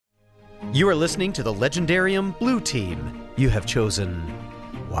You are listening to the Legendarium Blue Team. You have chosen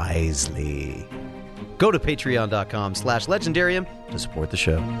wisely. Go to patreon.com/legendarium to support the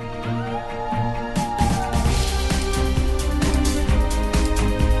show.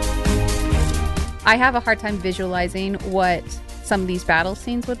 I have a hard time visualizing what some of these battle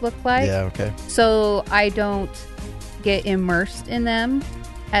scenes would look like. Yeah, okay. So I don't get immersed in them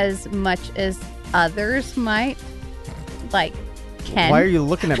as much as others might. Like Ken. Why are you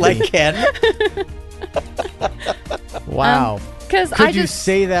looking at Like me? Ken? Wow. Because Could you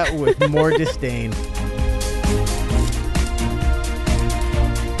say that with more disdain?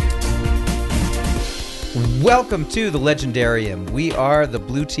 Welcome to the Legendarium. We are the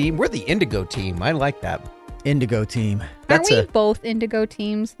Blue Team. We're the Indigo Team. I like that. Indigo team. Aren't we both Indigo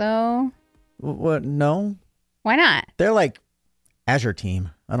teams, though? What? No. Why not? They're like Azure team.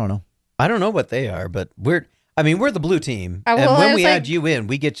 I don't know. I don't know what they are, but we're the Blue Team. Well, and when we like- add you in,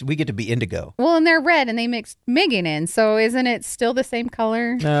 we get to be Indigo. Well, and they're red, and they mixed Megan in, so isn't it still the same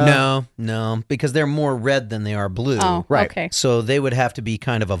color? No, because they're more red than they are blue. Oh, right. Okay. So they would have to be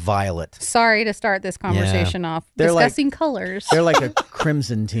kind of a violet. Sorry to start this conversation off They're discussing colors. They're like a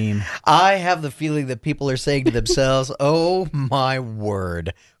crimson team. I have the feeling that people are saying to themselves, oh my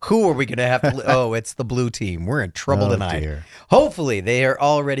word, who are we going to have to... Oh, it's the Blue Team. We're in trouble tonight. Dear. Hopefully they are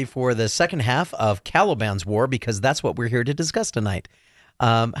all ready for the second half of Caliban's War, because that's what we're here to discuss tonight.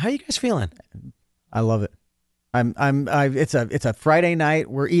 How are you guys feeling? I love it. It's a Friday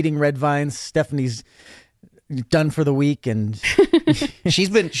night. We're eating red vines. Stephanie's done for the week, and She's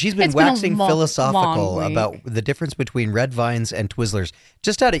been It's been a waxing long philosophical week. about the difference between red vines and Twizzlers.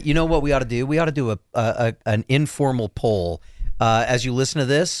 Just out of, you know what we ought to do? We ought to do an informal poll. As you listen to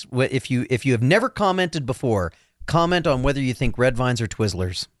this, if you have never commented before, comment on whether you think red vines or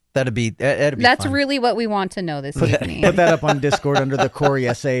Twizzlers. That'd be That's fun. really what we want to know this evening. put that up on Discord under the Corey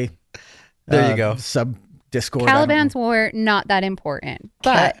essay. There you go. Sub Discord. Caliban's War, not that important,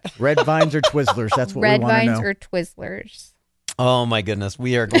 but red vines or Twizzlers. That's what red we want to vines know. or Twizzlers. Oh my goodness,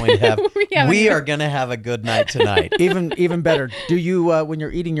 we are going to have we are going to have a good night tonight. Even better. Do you when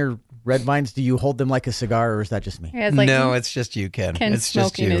you're eating your red vines, do you hold them like a cigar, or is that just me? Yeah, it's like No, it's just you, Ken. Ken's It's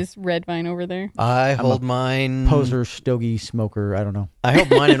just smoking you. his red vine over there. I hold mine. Poser, stogie, smoker. I don't know. I hold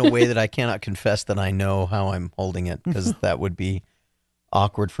mine in a way that I cannot confess that I know how I'm holding it, because that would be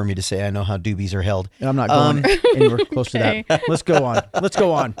awkward for me to say I know how doobies are held. I'm not going anywhere close to that. Let's go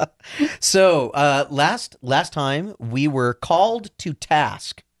on. So last time we were called to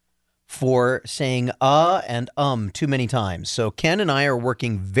task for saying and too many times. So Ken and I are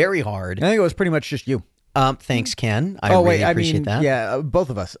working very hard. I think it was pretty much just you. Thanks, Ken. I really appreciate that. Yeah, both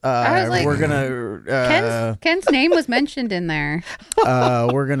of us. I was like, we're gonna Ken's name was mentioned in there.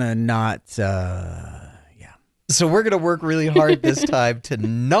 we're gonna not. So we're going to work really hard this time to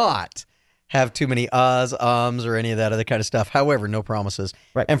not have too many ums, or any of that other kind of stuff. However, no promises.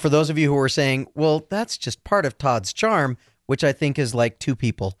 Right. And for those of you who are saying, well, that's just part of Todd's charm, which I think is like two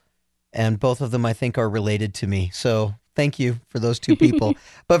people, and both of them I think are related to me. So thank you for those two people.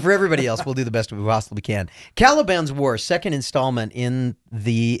 But for everybody else, we'll do the best we possibly can. Caliban's War, second installment in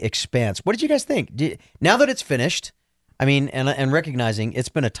the Expanse. What did you guys think? Now that it's finished... I mean, and recognizing it's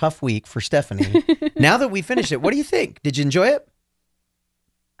been a tough week for Stephanie. Now that we finished it, what do you think? Did you enjoy it?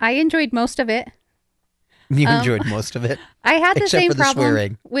 I enjoyed most of it. You enjoyed most of it. I had the Except same for the problem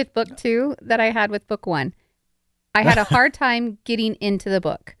swearing. with book 2 that I had with book 1. I had a hard time getting into the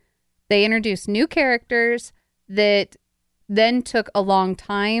book. They introduced new characters that then took a long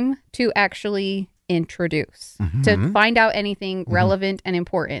time to actually introduce, to find out anything relevant and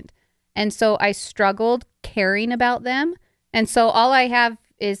important. And so I struggled caring about them. And so all I have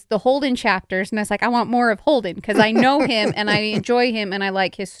is the Holden chapters. And I was like, I want more of Holden because I know him and I enjoy him and I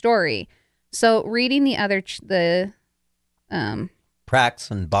like his story. So reading the other, Prax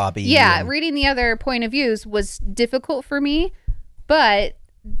and Bobby. yeah, reading the other point of views was difficult for me. But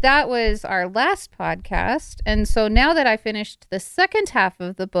that was our last podcast. And so now that I finished the second half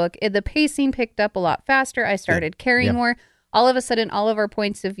of the book, the pacing picked up a lot faster. I started caring more. All of a sudden, all of our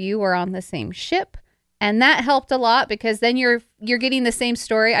points of view were on the same ship. And that helped a lot because then you're getting the same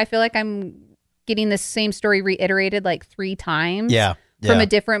story. I feel like I'm getting the same story reiterated like 3 times from a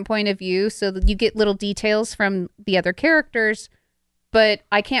different point of view. So that you get little details from the other characters, but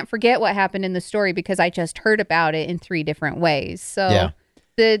I can't forget what happened in the story because I just heard about it in 3 different ways. So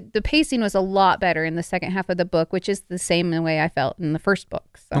the pacing was a lot better in the second half of the book, which is the same way I felt in the first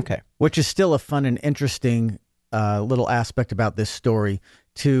book. So. Okay. Which is still a fun and interesting little aspect about this story,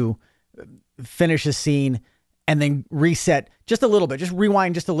 to finish a scene and then reset just a little bit, just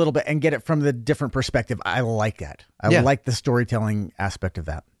rewind just a little bit and get it from the different perspective. I like that. I like the storytelling aspect of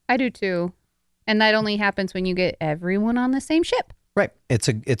that. I do too. And that only happens when you get everyone on the same ship. Right. It's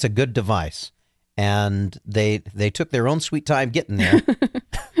a good device. And they took their own sweet time getting there.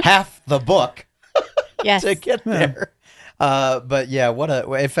 Half the book Yes. to get there. But yeah,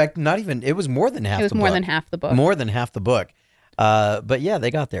 in fact, not even, it was more than half the book. It was more than half the book. More than half the book. But yeah,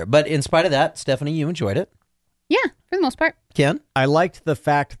 they got there. But in spite of that, Stephanie, you enjoyed it. Yeah, for the most part. Ken? I liked the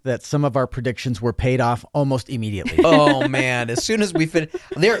fact that some of our predictions were paid off almost immediately. Oh man! As soon as we finished,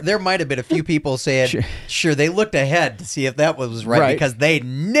 there might have been a few people saying, "Sure." They looked ahead to see if that was right, because they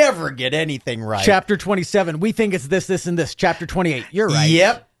never get anything right. Chapter 27, we think it's this, this, and this. Chapter 28, you're right.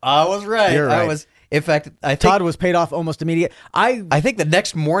 Yep, I was right. You're right. I was. In fact, I think Todd was paid off almost immediate. I think the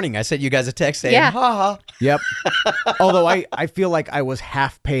next morning I sent you guys a text saying, "Ha ha." Yep. Although I feel like I was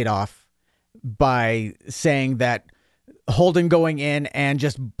half paid off by saying that Holden going in and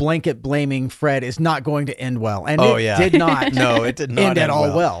just blanket blaming Fred is not going to end well. And it did not. No, it did not end at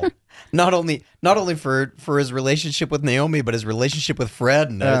all well. Not only for his relationship with Naomi, but his relationship with Fred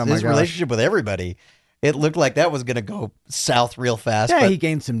and his relationship with everybody. It looked like that was going to go south real fast. Yeah, but he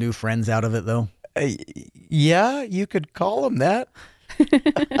gained some new friends out of it, though. Yeah, you could call him that.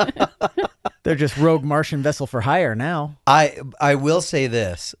 They're just rogue Martian vessel for hire now. I will say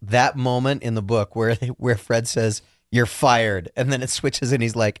this: that moment in the book where Fred says, "You're fired," and then it switches and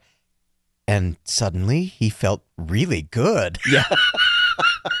he's like, and suddenly he felt really good. Yeah.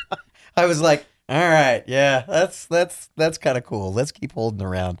 I was like, all right, yeah, that's kind of cool. Let's keep Holden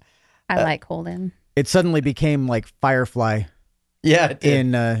around. I like Holden. It suddenly became like Firefly. Yeah, it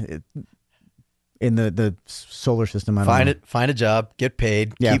did. In the solar system. I don't know. Find a job, get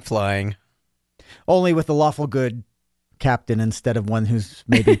paid, keep flying. Only with the lawful good captain instead of one who's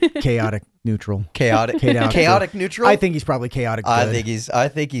maybe chaotic neutral. Chaotic neutral. I think he's probably chaotic good. I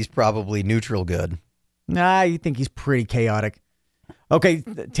think he's probably neutral good. Nah, you think he's pretty chaotic. Okay,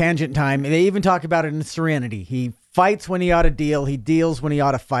 tangent time. They even talk about it in Serenity. He fights when he ought to deal. He deals when he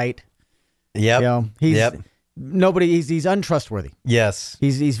ought to fight. Yep. He's untrustworthy. Yes.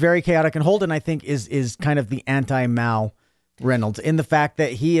 He's very chaotic. And Holden, I think, is kind of the anti-Mal Reynolds in the fact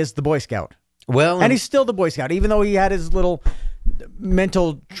that he is the Boy Scout. Well, and he's still the Boy Scout, even though he had his little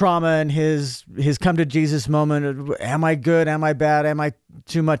mental trauma and his come to Jesus moment. Am I good? Am I bad? Am I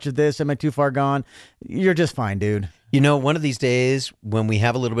too much of this? Am I too far gone? You're just fine, dude. You know, one of these days when we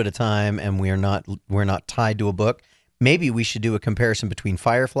have a little bit of time and we're not tied to a book, maybe we should do a comparison between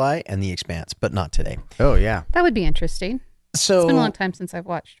Firefly and The Expanse, but not today. Oh yeah, that would be interesting. So it's been a long time since I've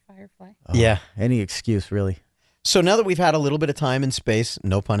watched Firefly. Oh, yeah, any excuse really. So now that we've had a little bit of time in space,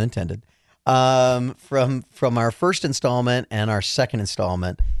 no pun intended, from our first installment and our second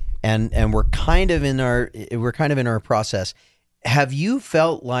installment, and we're kind of in our process. Have you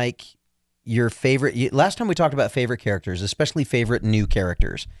felt like your favorite? Last time we talked about favorite characters, especially favorite new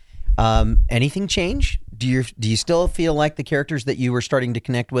characters. Anything change? Do you still feel like the characters that you were starting to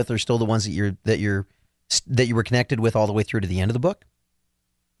connect with are still the ones that you were connected with all the way through to the end of the book?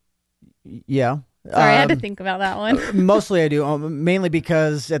 Yeah. Sorry, I had to think about that one. Mostly I do, mainly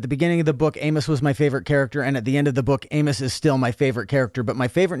because at the beginning of the book, Amos was my favorite character, and at the end of the book, Amos is still my favorite character, but my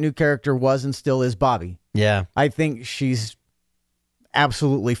favorite new character was and still is Bobby. Yeah. I think she's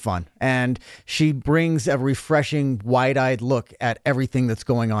absolutely fun, and she brings a refreshing, wide-eyed look at everything that's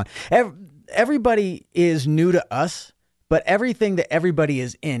going on. Everybody is new to us, but everything that everybody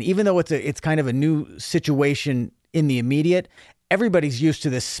is in, even though it's kind of a new situation in the immediate, everybody's used to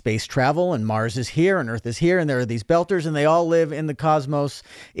this space travel, and Mars is here and Earth is here, and there are these belters, and they all live in the cosmos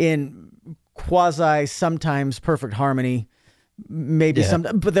in quasi, sometimes perfect harmony, maybe some,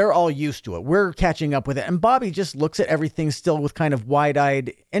 but they're all used to it. We're catching up with it. And Bobby just looks at everything still with kind of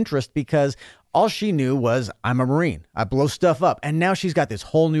wide-eyed interest because all she knew was, I'm a Marine. I blow stuff up. And now she's got this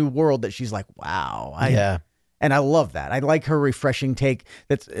whole new world that she's like, wow. And I love that. I like her refreshing take.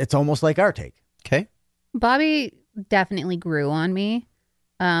 It's almost like our take. Okay. Bobby definitely grew on me.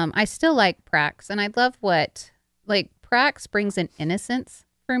 I still like Prax, and I love Prax brings an innocence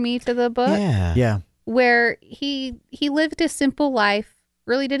for me to the book. Yeah. Where he lived a simple life,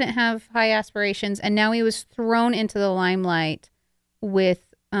 really didn't have high aspirations, and now he was thrown into the limelight with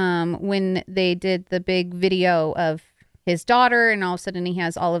when they did the big video of his daughter, and all of a sudden he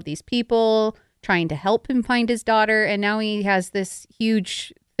has all of these people trying to help him find his daughter, and now he has this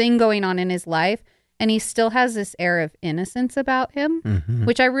huge thing going on in his life, and he still has this air of innocence about him,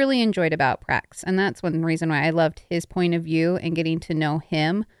 which I really enjoyed about Prax, and that's one reason why I loved his point of view and getting to know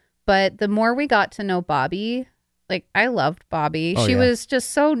him. But the more we got to know Bobby, I loved Bobby. She was just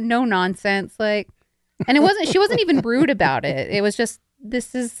so no nonsense, and she wasn't even rude about it. It was just,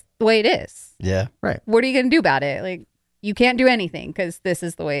 this is the way it is. Yeah. Right. What are you going to do about it? you can't do anything because this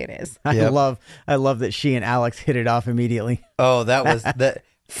is the way it is. Yep. I love that she and Alex hit it off immediately. Oh, that was that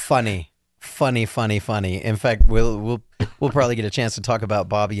funny. In fact, we'll probably get a chance to talk about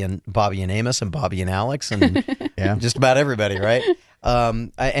Bobby and Amos and Bobby and Alex and just about everybody, right?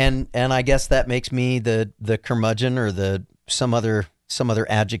 And I guess that makes me the curmudgeon or the some other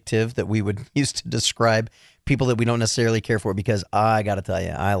adjective that we would use to describe people that we don't necessarily care for, because I got to tell you,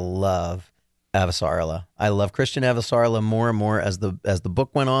 I love Avasarala. I love Christian Avasarala more and more as the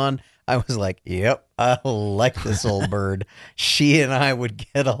book went on. I was like, yep, I like this old bird. She and I would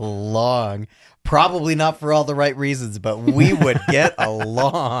get along. Probably not for all the right reasons, but we would get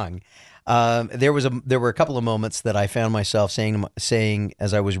along. There were a couple of moments that I found myself saying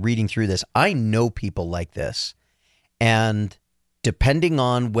as I was reading through this, I know people like this. And depending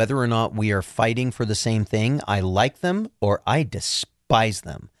on whether or not we are fighting for the same thing, I like them or I despise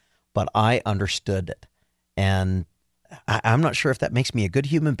them. But I understood it. And I'm not sure if that makes me a good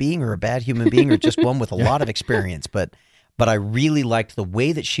human being or a bad human being or just one with a lot of experience. But I really liked the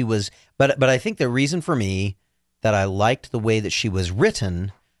way that she was. But I think the reason for me that I liked the way that she was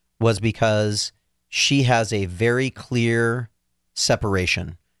written was because she has a very clear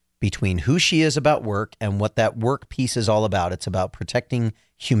separation between who she is about work and what that work piece is all about. It's about protecting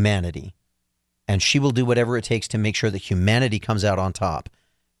humanity. And she will do whatever it takes to make sure that humanity comes out on top,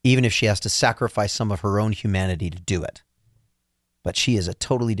 even if she has to sacrifice some of her own humanity to do it. But she is a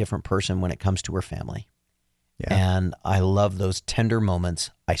totally different person when it comes to her family. Yeah. And I love those tender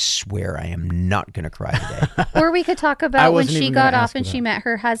moments. I swear I am not going to cry today. Or we could talk about when she got off and she met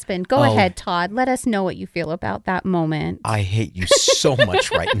her husband. Go ahead, Todd. Let us know what you feel about that moment. I hate you so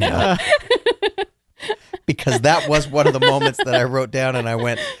much right now. Because that was one of the moments that I wrote down and I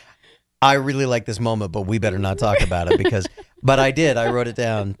went, I really like this moment, but we better not talk about it but I did. I wrote it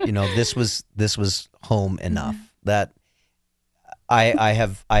down. This was home enough. That I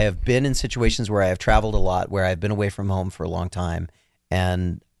have been in situations where I have traveled a lot, where I've been away from home for a long time,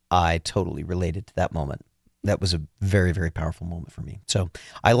 and I totally related to that moment. That was a very, very powerful moment for me. So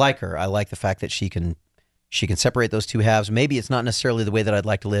I like her. I like the fact that she can separate those two halves. Maybe it's not necessarily the way that I'd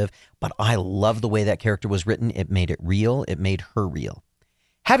like to live, but I love the way that character was written. It made it real. It made her real.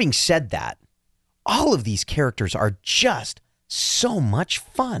 Having said that, all of these characters are just so much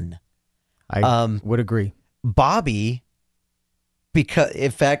fun. I would agree. Bobby, because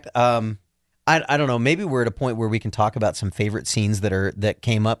in fact, I don't know, maybe we're at a point where we can talk about some favorite scenes that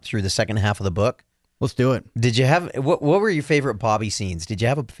came up through the second half of the book. Let's do it. Did you have what were your favorite Bobby scenes? Did you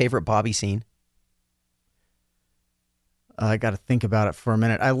have a favorite Bobby scene? I got to think about it for a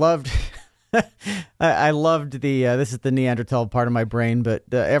minute. I loved I loved the this is the Neanderthal part of my brain, but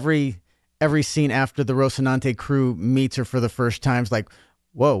every scene after the Rocinante crew meets her for the first time is like,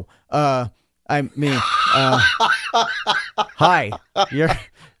 whoa, I mean, hi,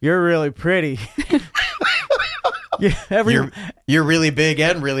 you're really pretty. You're really big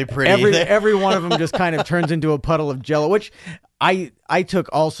and really pretty. Every one of them just kind of turns into a puddle of jello, which I took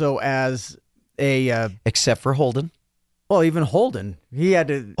also as a except for Holden. Well, even Holden,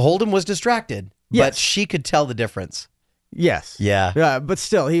 Holden was distracted, yes. But she could tell the difference. Yes. Yeah. But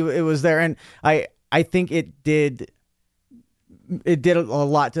still, it was there, and I think it did a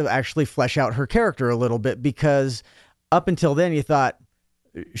lot to actually flesh out her character a little bit, because up until then you thought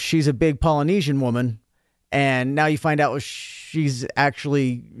she's a big Polynesian woman, and now you find out she's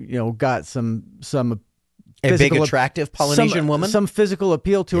actually got some a big attractive Polynesian woman, some physical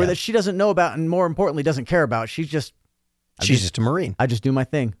appeal to her that she doesn't know about, and more importantly doesn't care about. She's just a Marine. I just do my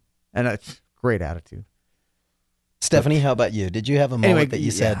thing, and it's great attitude. Stephanie, how about you? Did you have a moment that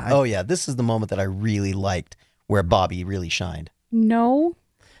you said, "Oh yeah, this is the moment that I really liked, where Bobby really shined"? No,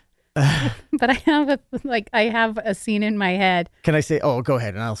 but I have a scene in my head. Can I say? Oh, go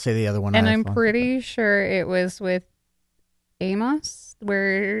ahead, and I'll say the other one. And I'm pretty sure it was with Amos,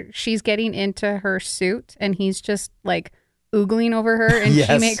 where she's getting into her suit, and he's just like oogling over her, and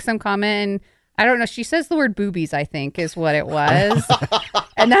she makes some comment, and I don't know. She says the word boobies, I think, is what it was.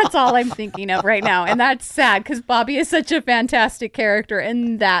 And that's all I'm thinking of right now. And that's sad because Bobby is such a fantastic character.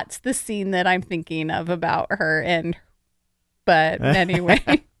 And that's the scene that I'm thinking of about her. But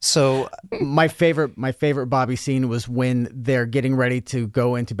anyway. So my favorite Bobby scene was when they're getting ready to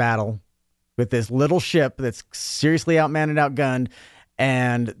go into battle with this little ship that's seriously outmanned and outgunned.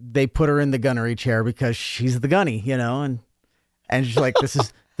 And they put her in the gunnery chair because she's the gunny, and she's like,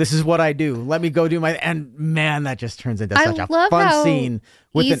 this is what I do. Let me go do my... And man, that just turns into such a fun scene.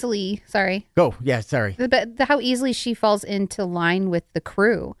 Sorry. Go. Yeah, sorry. But how easily she falls into line with the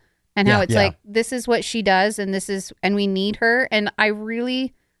crew. And how it's like, this is what she does, and we need her. And I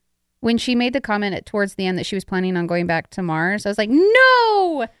really... When she made the comment towards the end that she was planning on going back to Mars, I was like,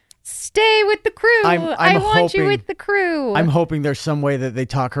 no, stay with the crew. I want you with the crew. I'm hoping there's some way that they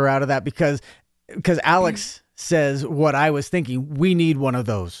talk her out of that because Alex says what I was thinking. We need one of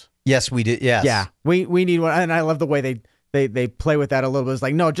those. Yes, we do. Yes. Yeah, we need one. And I love the way they play with that a little bit. It's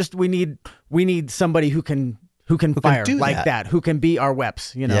like, no, just we need somebody who can fire like that, who can be our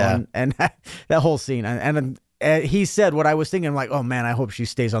weps, you know, Yeah. and that whole scene. And he said what I was thinking. I'm like, oh man, I hope she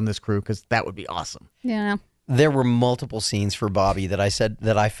stays on this crew because that would be awesome. Yeah. There were multiple scenes for Bobby that I said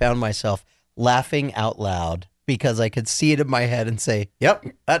that I found myself laughing out loud because I could see it in my head and say, yep,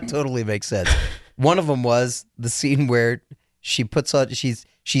 that totally makes sense. One of them was the scene where she puts on, she's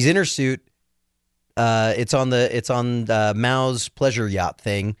in her suit. It's on Mao's pleasure yacht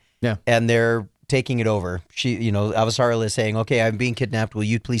thing. Yeah. And they're taking it over. Avasarala is saying, okay, I'm being kidnapped. Will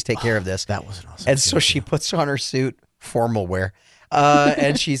you please take care of this? That was an awesome And scene, so she puts on her suit, formal wear,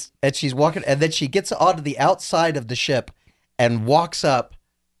 and she's walking, and then she gets onto the outside of the ship and walks up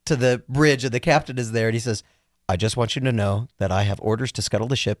to the bridge, and the captain is there, and he says, I just want you to know that I have orders to scuttle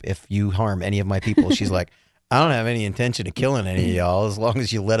the ship if you harm any of my people. She's like, I don't have any intention of killing any of y'all as long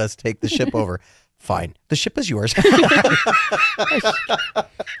as you let us take the ship over. Fine. The ship is yours.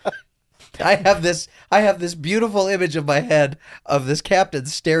 I have this beautiful image of my head of this captain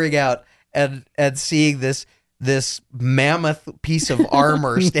staring out and seeing this mammoth piece of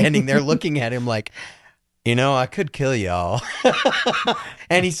armor standing there looking at him like, I could kill y'all.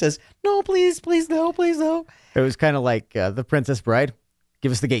 And he says, no, please no, please no. It was kind of like the Princess Bride.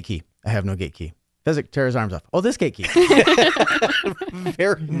 Give us the gate key. I have no gate key. Fezzik, tear his arms off. Oh, this gate key.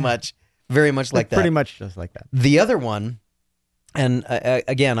 Very much like that. Pretty much just like that. The other one, and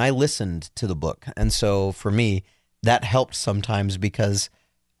again, I listened to the book. And so for me, that helped sometimes because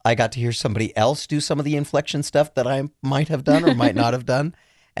I got to hear somebody else do some of the inflection stuff that I might have done or might not have done.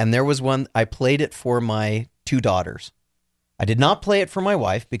 And there was one, I played it for my 2 daughters. I did not play it for my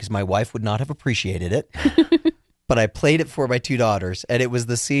wife because my wife would not have appreciated it. But I played it for my 2 daughters. And it was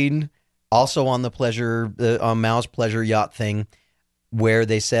the scene also on on Mao's pleasure yacht thing where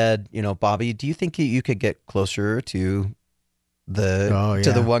they said, Bobby, do you think you could get closer to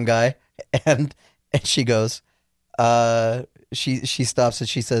the one guy? And she goes, she stops and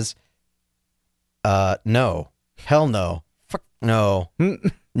she says, no, hell no, fuck no.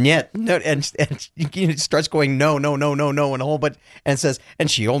 Yet, no, and starts going no, and a whole bunch, and says,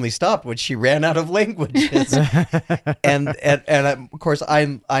 and she only stopped when she ran out of languages, and of course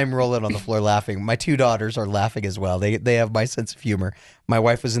I'm rolling on the floor laughing. My 2 daughters are laughing as well. They have my sense of humor. My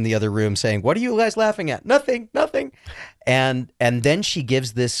wife was in the other room saying, "What are you guys laughing at? Nothing." And then she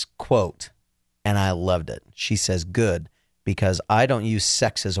gives this quote, and I loved it. She says, "Good, because I don't use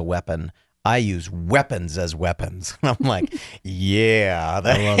sex as a weapon. I use weapons as weapons." And I'm like, yeah.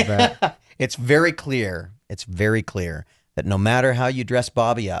 I love that. It's very clear that no matter how you dress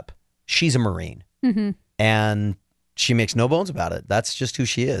Bobby up, she's a Marine. Mm-hmm. And she makes no bones about it. That's just who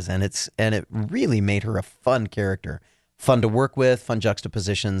she is. And it really made her a fun character. Fun to work with, fun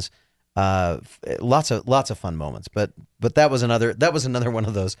juxtapositions, lots of fun moments. But that was another one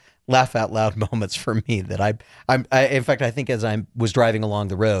of those laugh out loud moments for me that I in fact, I think as I was driving along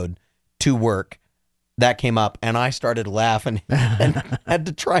the road to work, that came up and I started laughing and had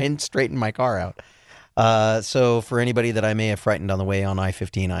to try and straighten my car out. So for anybody that I may have frightened on the way on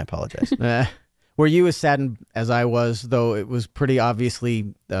I-15, I apologize. Were you as saddened as I was, though it was pretty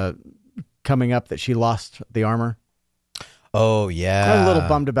obviously coming up that she lost the armor? Oh, yeah. I'm a little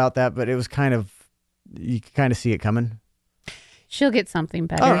bummed about that, but it was you could kind of see it coming. She'll get something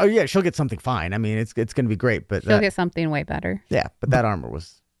better. Oh yeah, she'll get something fine. I mean, it's going to be great, but she'll get something way better. Yeah, but that armor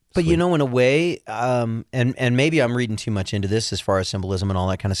was... But sweet. in a way, and maybe I'm reading too much into this as far as symbolism and all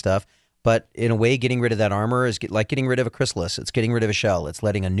that kind of stuff, but in a way, getting rid of that armor is like getting rid of a chrysalis. It's getting rid of a shell. It's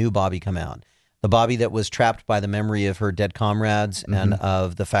letting a new Bobby come out. The Bobby that was trapped by the memory of her dead comrades and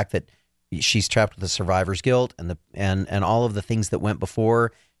of the fact that she's trapped with the survivor's guilt and all of the things that went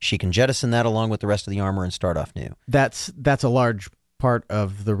before, she can jettison that along with the rest of the armor and start off new. That's a large part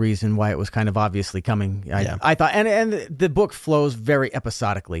of the reason why it was kind of obviously coming. I thought, and the book flows very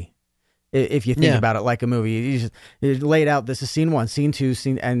episodically. If you think about it like a movie, you laid out, this is scene 1, scene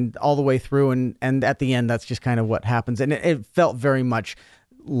 2, and all the way through. And at the end, that's just kind of what happens. And it felt very much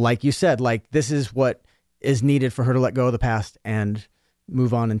like you said, like this is what is needed for her to let go of the past and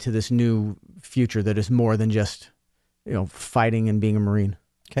move on into this new future that is more than just, fighting and being a Marine.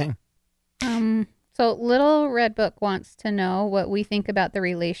 Okay. So Little Red Book wants to know what we think about the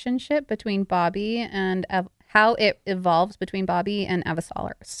relationship between Bobby and how it evolves between Bobby and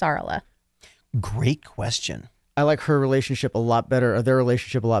Avasarala. Great question. I like her relationship a lot better, or their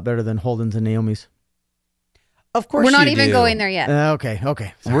relationship a lot better than Holden's and Naomi's. Of course, We're not you even do. going there yet. Okay.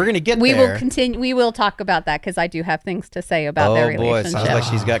 Sorry. We're gonna get We there. will continue. We will talk about that because I do have things to say about their Oh boy, relationship. sounds like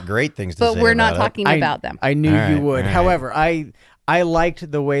she's got great things to but say. we're not about it. talking about them. I knew All you right, would. all right. However, I liked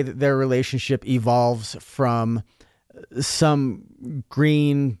the way that their relationship evolves from some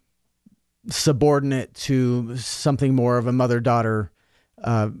green subordinate to something more of a mother-daughter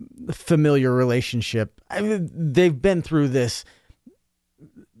familiar relationship. I mean, they've been through this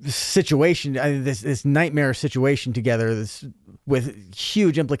situation, this nightmare situation together, this with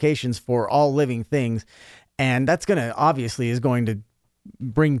huge implications for all living things, and that's obviously is going to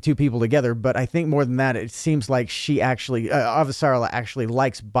bring two people together. But I think more than that, it seems like she actually, Avasarala actually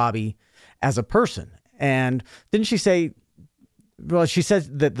likes Bobby as a person. And didn't she say? Well, she says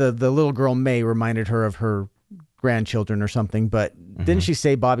that the little girl May reminded her of her grandchildren or something, but didn't she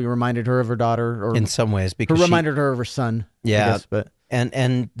say Bobby reminded her of her daughter, or in some ways her because reminded her of her son? Yeah. I guess, but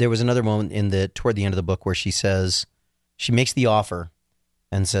And there was another moment toward the end of the book where she says, she makes the offer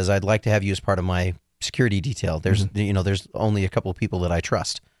and says, "I'd like to have you as part of my security detail. There's there's only a couple of people that I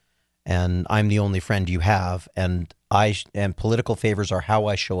trust, and I'm the only friend you have, and political favors are how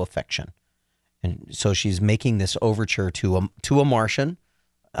I show affection." And so she's making this overture to a Martian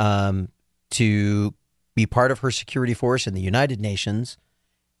to be part of her security force in the United Nations.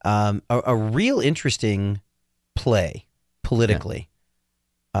 A real interesting play politically.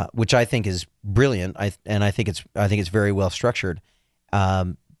 Which I think is brilliant, I think it's very well structured.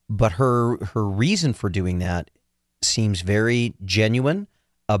 But her reason for doing that seems very genuine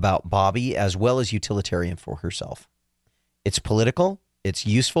about Bobby as well as utilitarian for herself. It's political, it's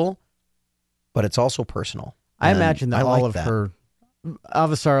useful, but it's also personal. I imagine that all of that. her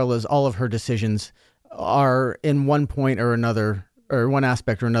Avasarala's all of her decisions are in one point or another, or one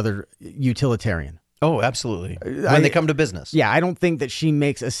aspect or another, utilitarian. Oh, absolutely. When they come to business. Yeah, I don't think that she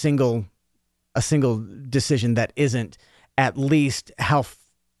makes a single decision that isn't at least how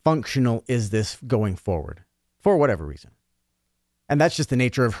functional is this going forward, for whatever reason. And that's just the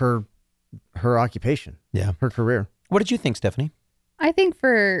nature of her occupation, her career. What did you think, Stephanie? I think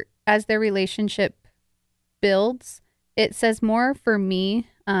as their relationship builds, it says more for me,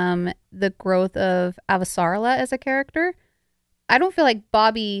 the growth of Avasarala as a character. I don't feel like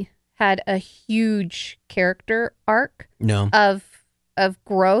Bobby had a huge character arc of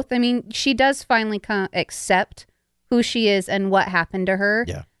growth. I mean, she does finally accept who she is and what happened to her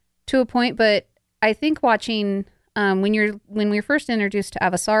to a point. But I think watching when we were first introduced to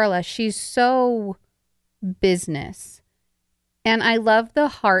Avasarala, she's so business. And I love the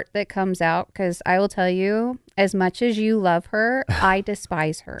heart that comes out, because I will tell you, as much as you love her, I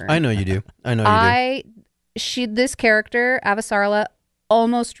despise her. I know you do. This character, Avasarala,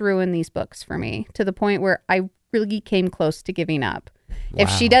 almost ruined these books for me, to the point where I really came close to giving up. Wow. If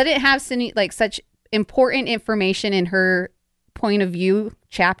she didn't have such important information in her point of view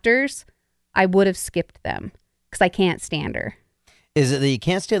chapters, I would have skipped them, because I can't stand her. Is it that you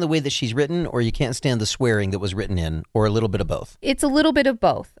can't stand the way that she's written, or you can't stand the swearing that was written in, or a little bit of both? It's a little bit of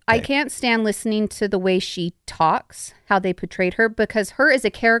both. Okay. I can't stand listening to the way she talks, how they portrayed her, because her as a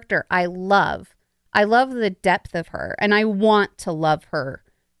character, I love. I love the depth of her, and I want to love her,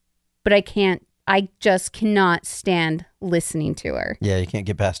 but I just cannot stand listening to her. Yeah, you can't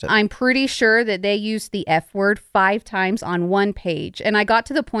get past it. I'm pretty sure that they used the F word 5 times on one page, and I got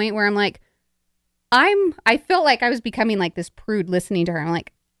to the point where I'm like, I felt like I was becoming like this prude listening to her. I'm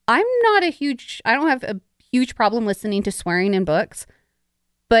like, I don't have a huge problem listening to swearing in books,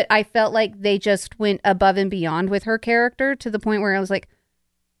 but I felt like they just went above and beyond with her character, to the point where I was like,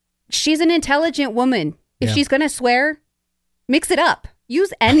 she's an intelligent woman. If she's going to swear, mix it up.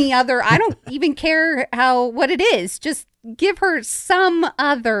 Use any other, I don't even care what it is. Just give her some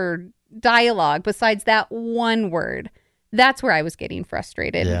other dialogue besides that one word. That's where I was getting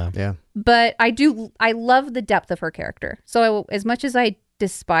frustrated. Yeah. But I love the depth of her character. So as much as I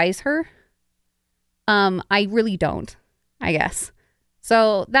despise her, I really don't, I guess.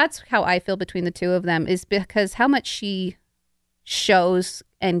 So that's how I feel between the two of them, is because how much she shows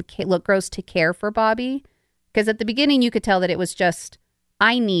and grows to care for Bobby. Because at the beginning, you could tell that it was just,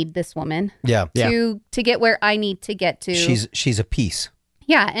 I need this woman to get where I need to get to. She's a piece.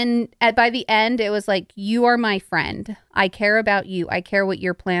 Yeah, and by the end, it was like, you are my friend. I care about you. I care what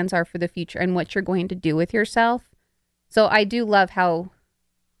your plans are for the future and what you're going to do with yourself. So I do love how,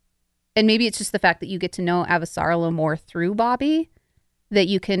 and maybe it's just the fact that you get to know Avasarala more through Bobby, that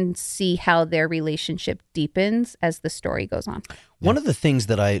you can see how their relationship deepens as the story goes on. One of the things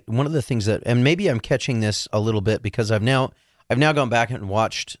that, and maybe I'm catching this a little bit because I've now gone back and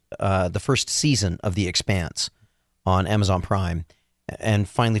watched the first season of The Expanse. on Amazon Prime, and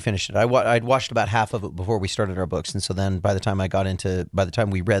finally finished it. I'd watched about half of it before we started our books, and so then by the time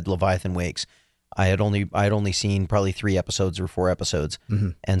we read Leviathan Wakes, I had only seen probably 3 episodes or 4 episodes,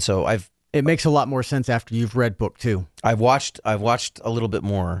 and so It makes a lot more sense after you've read book 2. I've watched a little bit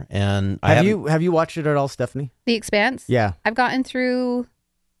more, and have you watched it at all, Stephanie? The Expanse? Yeah.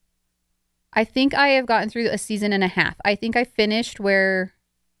 I think I have gotten through a season and a half. I think I finished where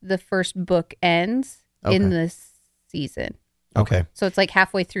the first book ends in this season. Okay. So it's like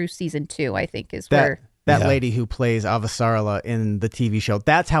halfway through season 2, I think, is That where... That lady who plays Avasarala in the TV show,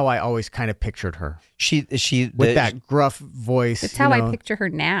 that's how I always kind of pictured her. With that gruff voice. That's how I picture her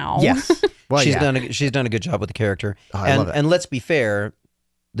now. Yes. Well, she's done a good job with the character. Oh, I love it. And let's be fair,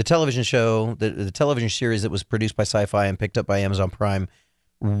 the television show, the television series that was produced by Sci-Fi and picked up by Amazon Prime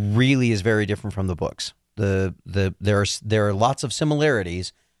really is very different from the books. There are lots of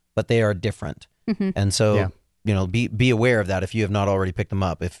similarities, but they are different. And so be aware of that if you have not already picked them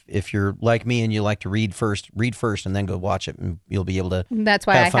up. If you're like me and you like to read first and then go watch it, and you'll be able to. That's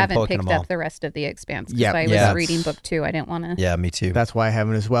why I haven't picked up the rest of the Expanse. Because I was reading book 2. I didn't want to. Yeah, me too. That's why I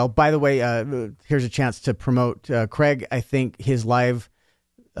haven't as well. By the way, here's a chance to promote Craig. I think his live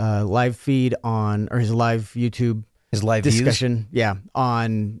feed or his live YouTube. His live discussion,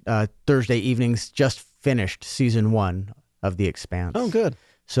 on Thursday evenings, just finished season 1 of The Expanse. Oh, good.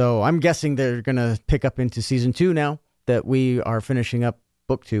 So I'm guessing they're going to pick up into season 2 now that we are finishing up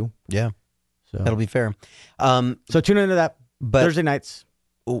book 2. Yeah, so that'll be fair. So tune into that Thursday nights.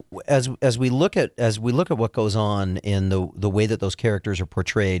 As we look at what goes on in the way that those characters are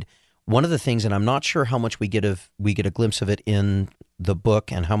portrayed, one of the things, and I'm not sure how much we get a glimpse of it in the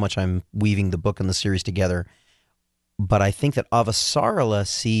book and how much I'm weaving the book and the series together. But I think that Avasarala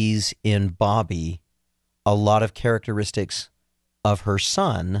sees in Bobby a lot of characteristics of her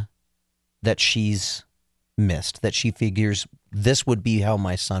son that she's missed, that she figures this would be how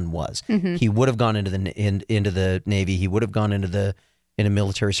my son was. He would have gone into the Navy. He would have gone into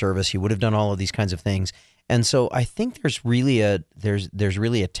military service. He would have done all of these kinds of things. And so I think there's really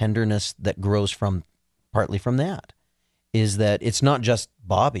a tenderness that grows partly from that, is that it's not just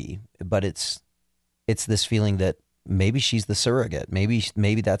Bobby, but it's this feeling that maybe she's the surrogate.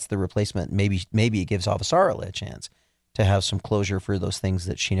 Maybe that's the replacement. Maybe it gives Avasarala a chance to have some closure for those things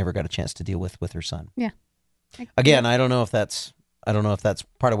that she never got a chance to deal with her son. Yeah. Again, I don't know if that's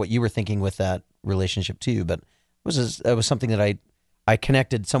part of what you were thinking with that relationship too, but it was something that I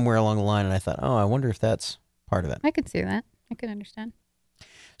connected somewhere along the line, and I thought, oh, I wonder if that's part of it. I could see that. I could understand.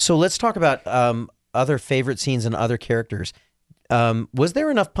 So let's talk about other favorite scenes and other characters. Was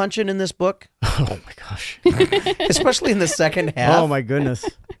there enough punching in this book? Oh my gosh. Especially in the second half. Oh my goodness.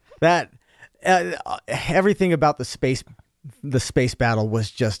 That everything about the space battle was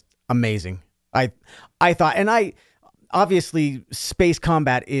just amazing. I thought, and obviously space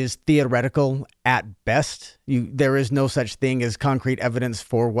combat is theoretical at best. There is no such thing as concrete evidence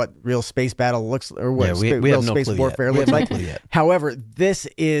for what real space battle looks, or what real space warfare looks like. However, this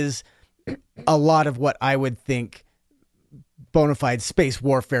is a lot of what I would think bona fide space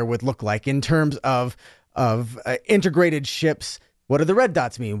warfare would look like in terms of integrated ships. What do the red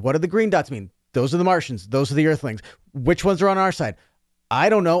dots mean? What do the green dots mean? Those are the Martians. Those are the Earthlings. Which ones are on our side? I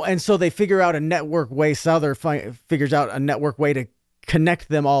don't know. And so they figure out a network way. Souther figures out a network way to connect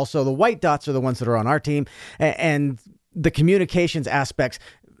them all. So the white dots are the ones that are on our team, and the communications aspects.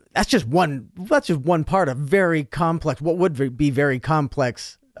 That's just one part of very complex. What would be very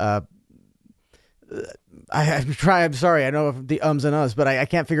complex. I'm sorry. I know the ums and uhs, but I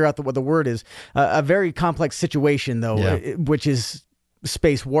can't figure out what the word is. A very complex situation, though, which is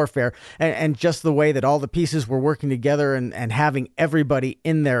space warfare, and just the way that all the pieces were working together, and having everybody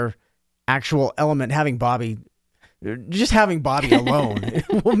in their actual element, having Bobby alone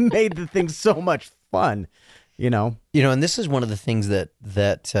made the thing so much fun, And this is one of the things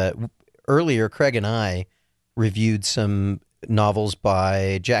that earlier Craig and I reviewed some novels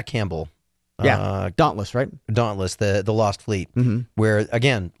by Jack Campbell. Dauntless, right? Dauntless, the Lost Fleet, where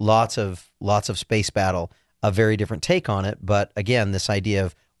again, lots of space battle, a very different take on it. But again, this idea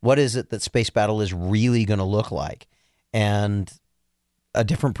of what is it that space battle is really going to look like, and a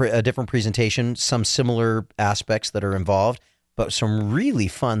different presentation, some similar aspects that are involved, but some really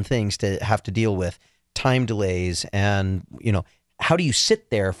fun things to have to deal with, time delays, and how do you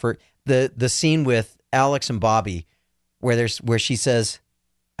sit there for the scene with Alex and Bobby, where she says,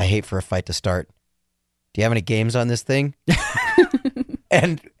 "I hate for a fight to start. Do you have any games on this thing?"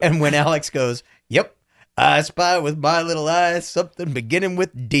 and when Alex goes, "Yep, I spy with my little eyes something beginning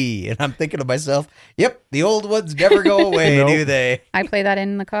with D. And I'm thinking to myself, yep, the old ones never go away, Nope. do they? I play that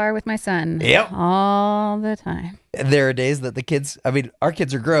in the car with my son. Yep. All the time. There are days that the kids, our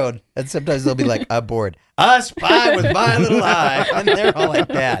kids are grown, and sometimes they'll be like, I'm bored. I spy with my little eye. And they're all like,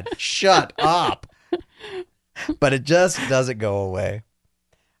 Dad, shut up. But it just doesn't go away.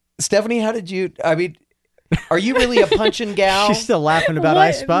 Stephanie, how did you, are you really a punching gal? She's still laughing about I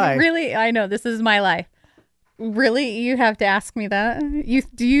What? Spy. Really? I know. This is my life. Really? You have to ask me that?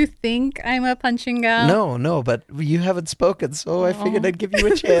 Do you think I'm a punching gal? No, but you haven't spoken, so I figured I'd give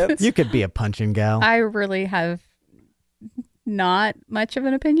you a chance. You could be a punching gal. I really have not much of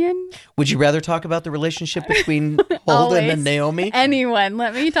an opinion. Would you rather talk about the relationship between Holden Always. and Naomi? Anyone.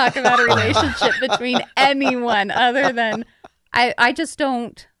 Let me talk about a relationship between anyone other than I just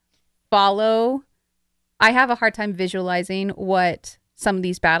don't follow. I have a hard time visualizing what some of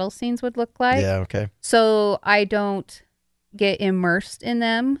these battle scenes would look like. Yeah, okay. So I don't get immersed in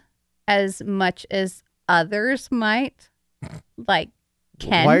them as much as others might. Like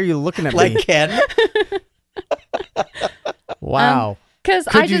Ken. Why are you looking at Like me? Ken? Wow. Because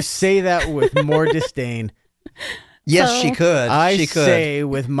Could I you just say that with more disdain? Yes, So- she could. I she could. say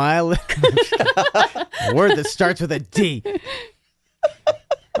with my a word that starts with a D.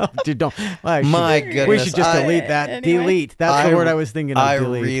 Oh, dude, don't. I should- My We goodness. should just delete that. Anyway. Delete. That's the word I was thinking of. I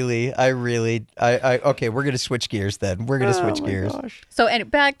delete. really, okay, we're going to switch gears then. We're going to switch gears. Gosh. So, and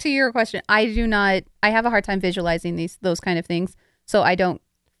back to your question, I have a hard time visualizing those kind of things. So I don't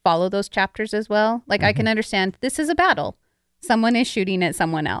follow those chapters as well. Like I can understand this is a battle. Someone is shooting at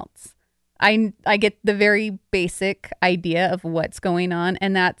someone else. I get the very basic idea of what's going on,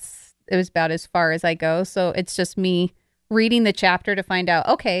 and it was about as far as I go. So it's just me reading the chapter to find out,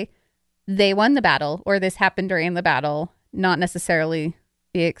 okay, they won the battle, or this happened during the battle, not necessarily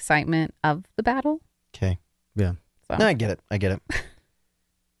the excitement of the battle. Okay. Yeah. So. No, I get it.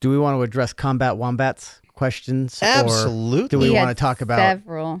 Do we want to address combat wombats questions? Absolutely. Or do we He want to had talk about?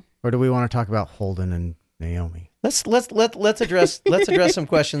 several? Or do we want to talk about Holden and Naomi? Let's address some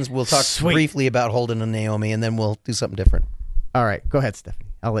questions. We'll talk Sweet. briefly about Holden and Naomi, and then we'll do something different. All right, go ahead,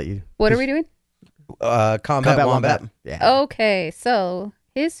 Stephanie. I'll let you. What are we doing? Combat Wombat. Yeah. Okay, so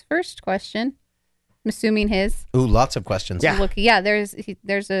his first question, I'm assuming his. Ooh, lots of questions. Yeah. Look, yeah, there's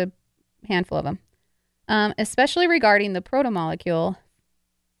a handful of them, especially regarding the protomolecule.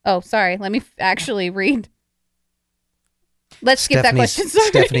 Oh, sorry. Let me actually read. Let's skip that question. Sorry.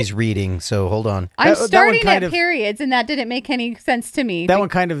 Stephanie's reading, so hold on. I'm That one starting kind at of- periods, and that didn't make any sense to me. That one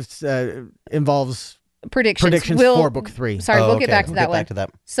kind of involves predictions for book 3. Sorry, Oh, we'll get okay. back to that Get one. back to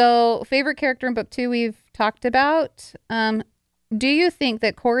that. So, favorite character in book 2 we've talked about. Do you think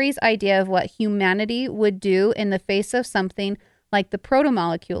that Corey's idea of what humanity would do in the face of something like the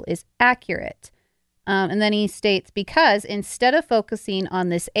protomolecule is accurate? And then he states, because instead of focusing on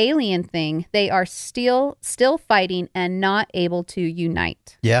this alien thing, they are still fighting and not able to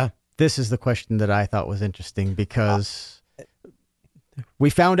unite. Yeah. This is the question that I thought was interesting because we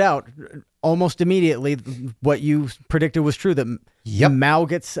found out almost immediately what you predicted was true, that Yep. Mao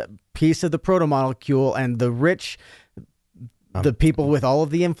gets a piece of the protomolecule, and the rich, the people with all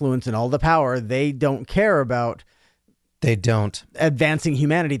of the influence and all the power, they don't care about They don't. advancing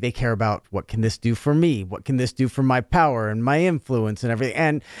humanity. They care about, what can this do for me? What can this do for my power and my influence and everything?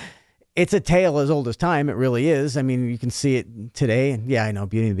 And it's a tale as old as time. It really is. I mean, you can see it today. And yeah, I know,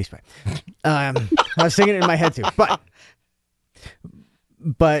 Beauty and the Beast. I was singing it in my head too.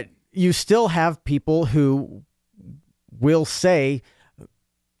 But you still have people who will say,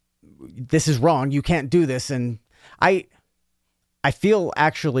 this is wrong. You can't do this. And I feel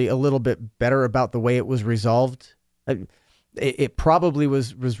actually a little bit better about the way it was resolved. It probably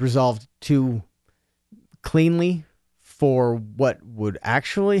was resolved too cleanly for what would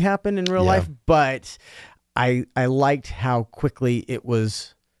actually happen in real Yeah. life, but I liked how quickly it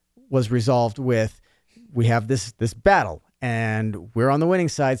was resolved with, we have this battle and we're on the winning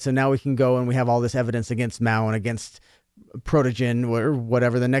side, so now we can go and we have all this evidence against Mao and against Protogen or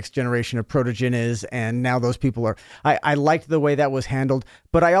whatever the next generation of Protogen is, and now those people are... I liked the way that was handled,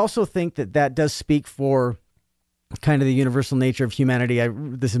 but I also think that does speak for kind of the universal nature of humanity.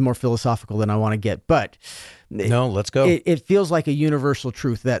 This is more philosophical than I want to get, but No, let's go. it feels like a universal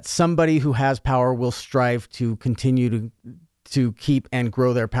truth that somebody who has power will strive to continue to keep and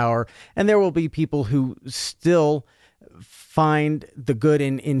grow their power, and there will be people who still find the good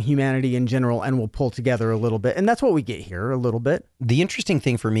in humanity in general and will pull together a little bit, and that's what we get here a little bit. The interesting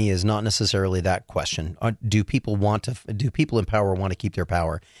thing for me is not necessarily that question. Do people in power want to keep their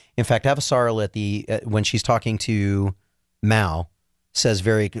power? In fact, Avasaril when she's talking to Mao, says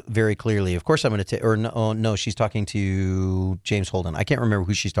very, very clearly, of course I'm going to take, or no, oh, no, she's talking to James Holden. I can't remember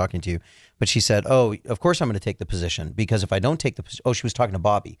who she's talking to, but she said, oh, of course I'm going to take the position because if I don't take the position, oh, she was talking to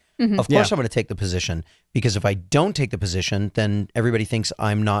Bobby. Of course I'm going to take the position because if I don't take the position, then everybody thinks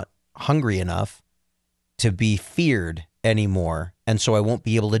I'm not hungry enough to be feared anymore. And so I won't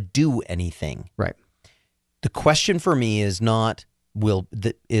be able to do anything. Right. The question for me is not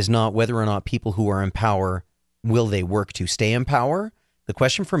whether or not people who are in power, will they work to stay in power? The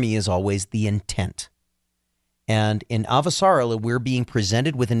question for me is always the intent. And in Avasarala, we're being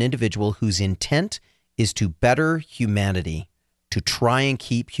presented with an individual whose intent is to better humanity, to try and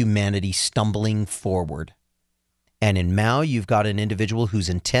keep humanity stumbling forward. And in Mao, you've got an individual whose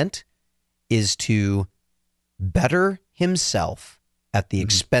intent is to better himself at the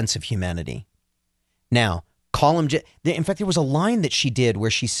expense of humanity. Now, in fact, there was a line that she did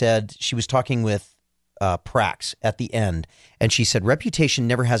where she said, she was talking with Prax at the end, and she said, reputation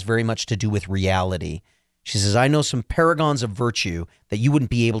never has very much to do with reality. She says, I know some paragons of virtue that you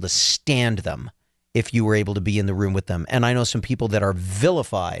wouldn't be able to stand them if you were able to be in the room with them. And I know some people that are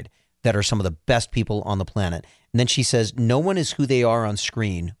vilified that are some of the best people on the planet. And then she says, no one is who they are on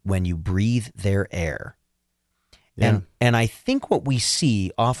screen when you breathe their air. Yeah. And I think what we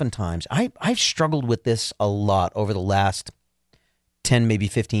see oftentimes, I've struggled with this a lot over the last 10, maybe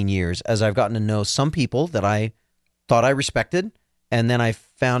 15 years, as I've gotten to know some people that I thought I respected, and then I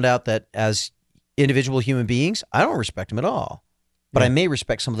found out that as individual human beings, I don't respect them at all. But I may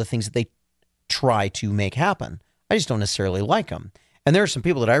respect some of the things that they try to make happen. I just don't necessarily like them. And there are some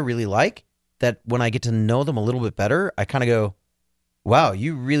people that I really like that when I get to know them a little bit better, I kind of go, wow,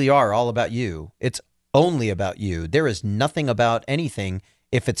 you really are all about you. It's only about you. There is nothing about anything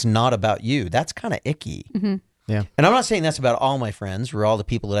if it's not about you. That's kind of icky. Mm-hmm. Yeah. And I'm not saying that's about all my friends or all the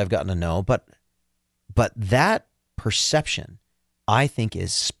people that I've gotten to know, but that perception, I think,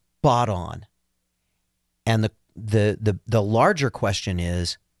 is spot on. And the larger question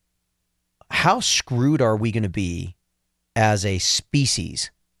is, how screwed are we going to be as a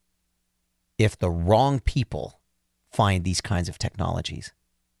species if the wrong people find these kinds of technologies?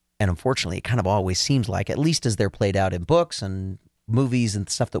 And unfortunately, it kind of always seems like, at least as they're played out in books and movies and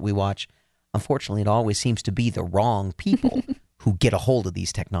stuff that we watch, unfortunately, it always seems to be the wrong people who get a hold of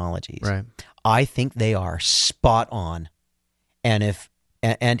these technologies. Right. I think they are spot on. And if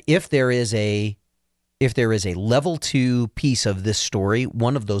there is a level 2 piece of this story,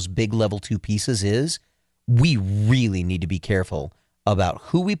 one of those big level 2 pieces is we really need to be careful about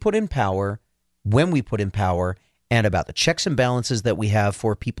who we put in power, when we put in power, and about the checks and balances that we have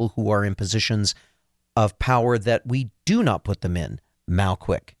for people who are in positions of power that we do not put them in. Mao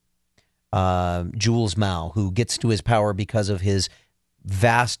Quick, Jules Mao, who gets to his power because of his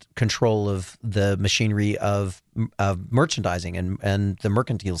vast control of the machinery of merchandising and the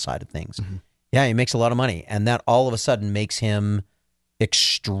mercantile side of things. Mm-hmm. Yeah, he makes a lot of money, and that all of a sudden makes him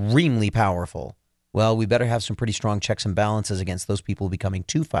extremely powerful. Well, we better have some pretty strong checks and balances against those people becoming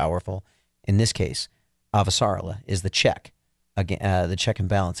too powerful. In this case, Avasarala is the check and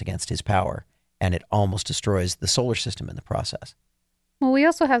balance against his power, and it almost destroys the solar system in the process. Well, we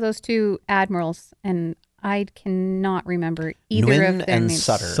also have those two admirals, and I cannot remember either Nguyen of their and names.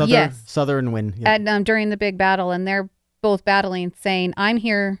 Sutter. Yes. Sutter and Nguyen. Yeah. And during the big battle, and they're both battling, saying, I'm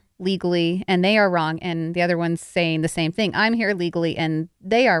here legally, and they are wrong. And the other one's saying the same thing. I'm here legally, and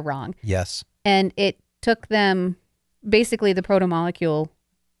they are wrong. Yes. And it took them, basically the proto-molecule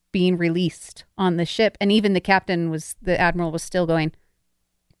being released on the ship. And even the admiral was still going,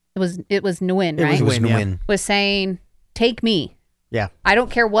 it was Nguyen, right? It was Nguyen. Yeah. Was saying, take me. Yeah. I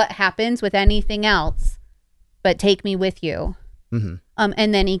don't care what happens with anything else, but take me with you. Mm-hmm.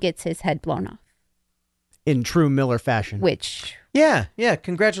 And then he gets his head blown off. In true Miller fashion. Which... Yeah.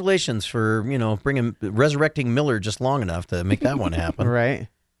 Congratulations for, resurrecting Miller just long enough to make that one happen. Right.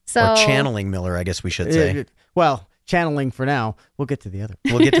 So, or channeling Miller, I guess we should say. Well, channeling for now. We'll get to the other.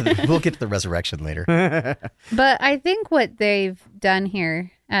 We'll get to the resurrection later. But I think what they've done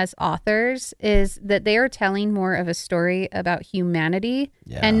here as authors is that they are telling more of a story about humanity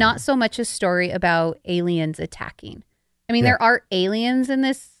and not so much a story about aliens attacking. I mean, there are aliens in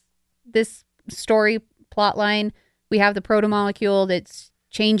this story plot line. We have the proto-molecule that's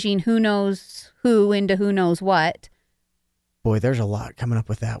changing who knows who into who knows what. Boy, there's a lot coming up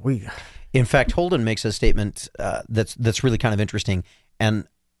with that. In fact, Holden makes a statement that's really kind of interesting, and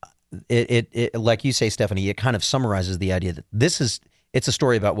it like you say, Stephanie, it kind of summarizes the idea that it's a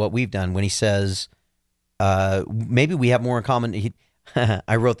story about what we've done. When he says, maybe we have more in common.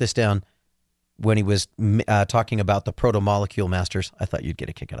 I wrote this down when he was talking about the proto-molecule masters. I thought you'd get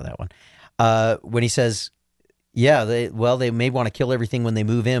a kick out of that one. When he says, Yeah, they may want to kill everything when they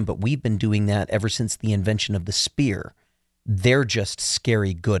move in, but we've been doing that ever since the invention of the spear. They're just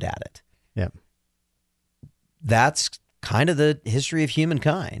scary good at it. Yeah. That's kind of the history of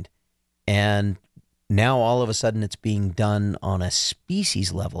humankind. And now all of a sudden it's being done on a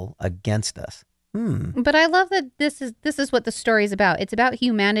species level against us. But I love that this is what the story is about. It's about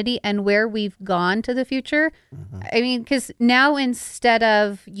humanity and where we've gone to the future. I mean, because now instead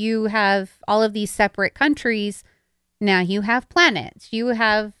of you have all of these separate countries, now you have planets. You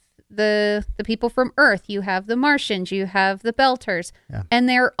have the people from Earth. You have the Martians. You have the Belters. Yeah. And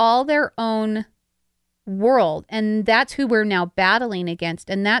they're all their own world. And that's who we're now battling against.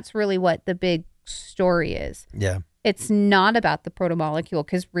 And that's really what the big story is. Yeah. It's not about the protomolecule,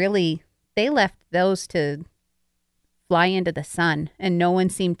 because really they left those to fly into the sun and no one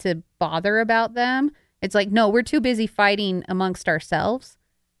seemed to bother about them. It's like, no, we're too busy fighting amongst ourselves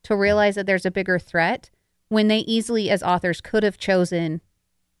to realize that there's a bigger threat, when they easily, as authors, could have chosen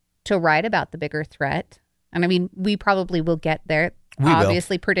to write about the bigger threat. And I mean, we probably will get there. We will.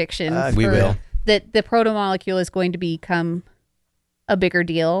 Obviously, predictions. We will. That the protomolecule is going to become a bigger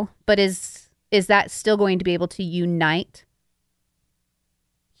deal. But is that still going to be able to unite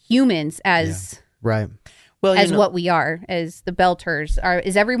humans as Right. Well, as what we are, as the Belters are?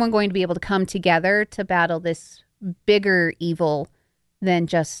 Is everyone going to be able to come together to battle this bigger evil than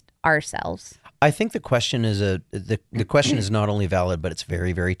just ourselves? I think the question is the question is not only valid, but it's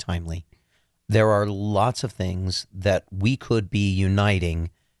very, very timely. There are lots of things that we could be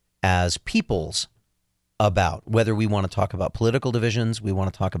uniting as peoples about, whether we want to talk about political divisions, we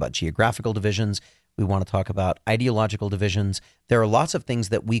want to talk about geographical divisions, we want to talk about ideological divisions. There are lots of things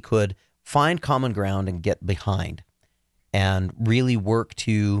that we could find common ground and get behind and really work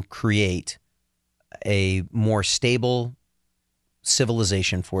to create a more stable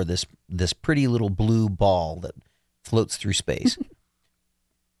civilization for this pretty little blue ball that floats through space.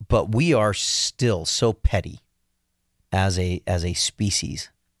 But we are still so petty as a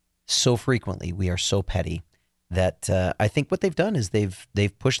species. So frequently we are so petty that I think what they've done is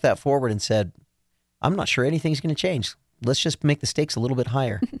they've pushed that forward and said, I'm not sure anything's going to change. Let's just make the stakes a little bit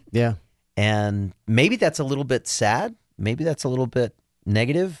higher. Yeah. And maybe that's a little bit sad. Maybe that's a little bit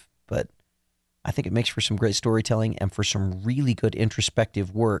negative, but I think it makes for some great storytelling and for some really good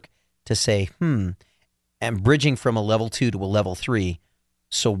introspective work to say, and bridging from a level 2 to a level 3.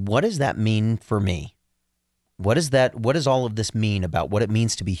 So what does that mean for me? What does all of this mean about what it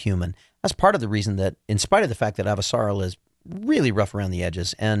means to be human? That's part of the reason that, in spite of the fact that Avasarala is really rough around the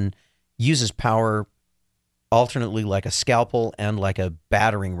edges and uses power alternately like a scalpel and like a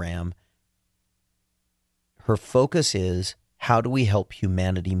battering ram, her focus is, how do we help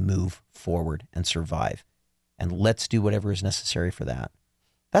humanity move forward and survive? And let's do whatever is necessary for that.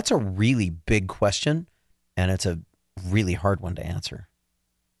 That's a really big question, and it's a really hard one to answer.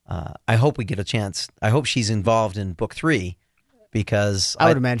 I hope we get a chance. I hope she's involved in book 3, because I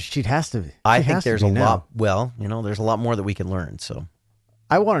would imagine she'd has to be. I think there's a lot. Well, there's a lot more that we can learn. So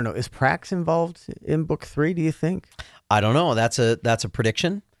I want to know, is Prax involved in book 3? Do you think? I don't know. That's a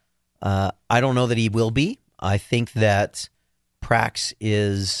prediction. I don't know that he will be. I think that Prax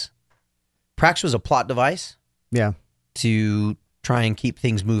was a plot device. Yeah. To try and keep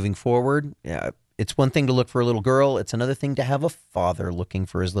things moving forward. Yeah. It's one thing to look for a little girl. It's another thing to have a father looking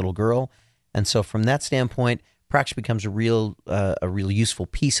for his little girl. And so from that standpoint, Prax becomes a real useful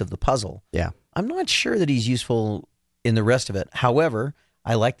piece of the puzzle. Yeah. I'm not sure that he's useful in the rest of it. However,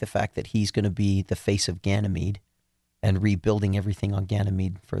 I like the fact that he's going to be the face of Ganymede and rebuilding everything on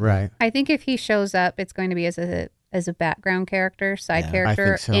Ganymede for them. Right. I think if he shows up, it's going to be as a background character, side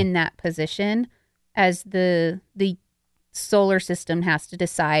character so. in that position, as the solar system has to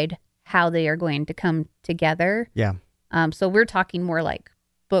decide how they are going to come together. Yeah. So we're talking more like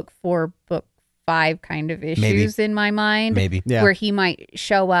book 4, book 5 kind of issues in my mind. Maybe. Yeah. Where he might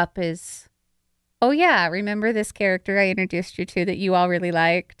show up as, oh yeah, remember this character I introduced you to that you all really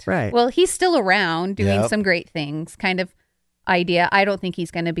liked? Right. Well, he's still around doing Yep. some great things, kind of idea. I don't think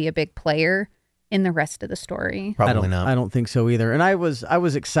he's going to be a big player in the rest of the story. Probably not. I don't think so either. And I was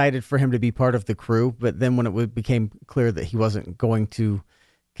excited for him to be part of the crew, but then when it became clear that he wasn't going to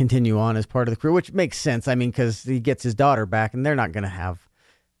continue on as part of the crew, which makes sense. I mean, because he gets his daughter back, and they're not going to have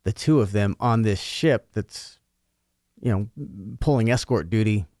the two of them on this ship that's, pulling escort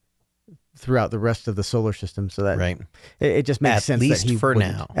duty throughout the rest of the solar system. So that Right. it just makes At sense least that he for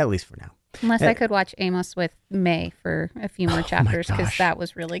wouldn't. now. At least for now. Unless I could watch Amos with May for a few more chapters, because gosh. that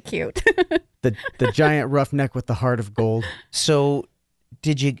was really cute. The giant roughneck with the heart of gold. So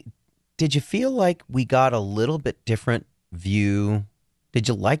did you feel like we got a little bit different view? Did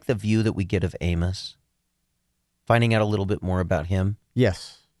you like the view that we get of Amos? finding out a little bit more about him.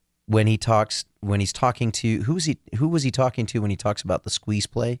 Yes. When he's talking to, who was he talking to when he talks about the squeeze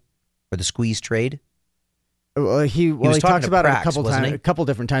play or the squeeze trade? He was talking talks to about Prax, it a couple wasn't times, he? a couple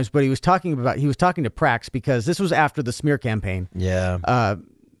different times, but he was talking to Prax because this was after the smear campaign. Yeah.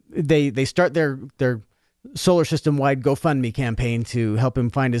 They start their solar system wide GoFundMe campaign to help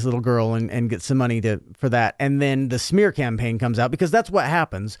him find his little girl and get some money for that. And then the smear campaign comes out, because that's what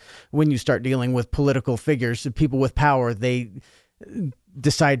happens when you start dealing with political figures, people with power. They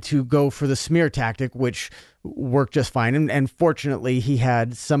decide to go for the smear tactic, which worked just fine. And fortunately, he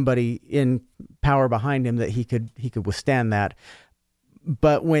had somebody in power behind him that he could withstand that.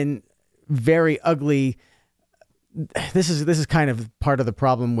 But when very ugly, this is kind of part of the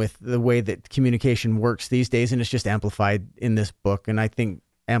problem with the way that communication works these days, and it's just amplified in this book, and I think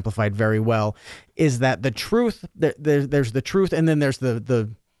amplified very well, is that the truth, there's the truth, and then there's the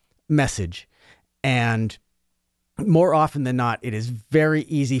message. And more often than not, it is very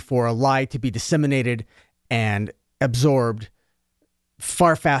easy for a lie to be disseminated and absorbed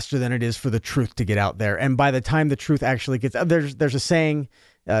far faster than it is for the truth to get out there. And by the time the truth actually gets out, there's a saying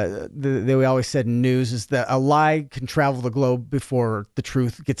that we always said in news, is that a lie can travel the globe before the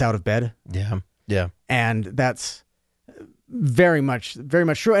truth gets out of bed. Yeah. And that's very much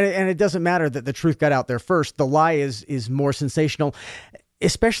true. And it doesn't matter that the truth got out there first. The lie is more sensational,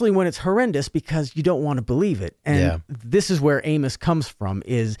 especially when it's horrendous, because you don't want to believe it. And this is where Amos comes from,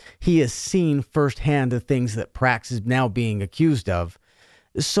 is he has seen firsthand the things that Prax is now being accused of.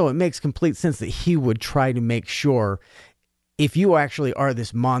 So it makes complete sense that he would try to make sure, if you actually are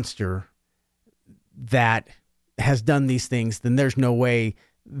this monster that has done these things, then there's no way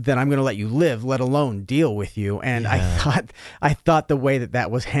that I'm going to let you live, let alone deal with you. And I thought the way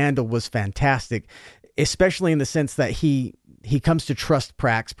that was handled was fantastic, especially in the sense that he comes to trust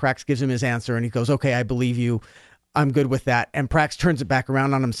Prax. Prax gives him his answer and he goes, okay, I believe you. I'm good with that. And Prax turns it back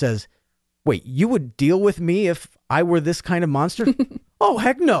around on him, says, wait, you would deal with me if I were this kind of monster? Oh,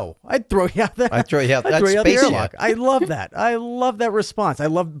 heck no. I'd throw you out there. I'd throw you out the airlock. I love that. I love that response. I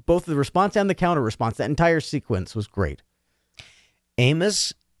love both the response and the counter response. That entire sequence was great.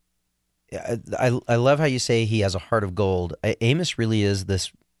 Amos, I love how you say he has a heart of gold. Amos really is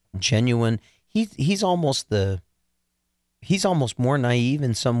this genuine, he's almost more naive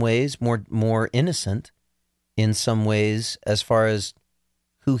in some ways, more innocent in some ways, as far as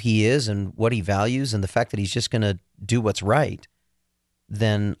who he is and what he values, and the fact that he's just going to do what's right,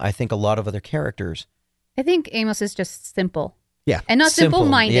 than I think a lot of other characters. I think Amos is just simple. Yeah. And not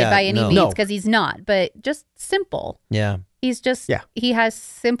simple-minded by any means, because he's not, but just simple. Yeah. He's just, he has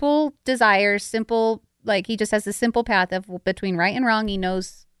simple desires, he just has a simple path of between right and wrong. He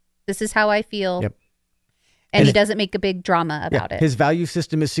knows this is how I feel. Yep. And he doesn't make a big drama about it. His value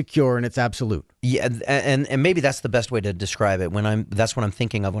system is secure and it's absolute. Yeah, and maybe that's the best way to describe it. That's what I'm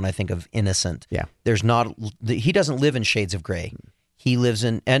thinking of when I think of innocent. Yeah. He doesn't live in shades of gray. He lives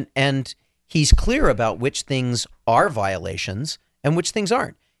in, and he's clear about which things are violations and which things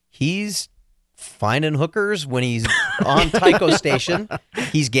aren't. He's finding hookers when he's on Tycho Station.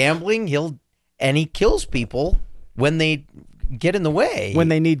 He's gambling. He kills people when they get in the way. When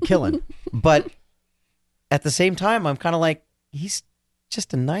they need killing. But at the same time, I'm kind of like, he's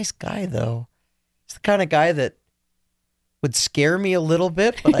just a nice guy, though. He's the kind of guy that would scare me a little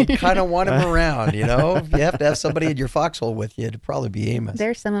bit, but I kind of want him around, you know? If you have to have somebody in your foxhole with you, it'd probably be Amos.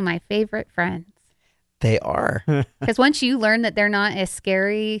 They're some of my favorite friends. They are. Because once you learn that they're not as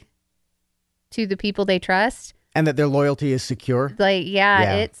scary to the people they trust, and that their loyalty is secure.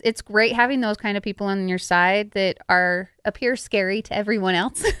 It's great having those kind of people on your side that appear scary to everyone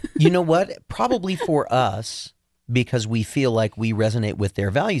else. You know what? Probably for us, because we feel like we resonate with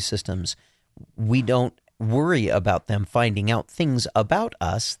their value systems, we don't worry about them finding out things about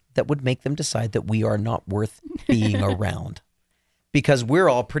us that would make them decide that we are not worth being around. Because we're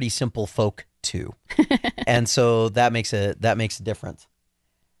all pretty simple folk too. And so that makes a difference.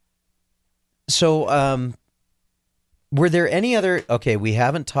 So, were there any other... Okay, we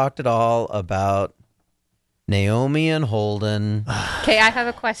haven't talked at all about Naomi and Holden. Okay, I have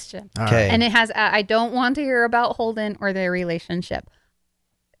a question. Okay. And it has... I don't want to hear about Holden or their relationship.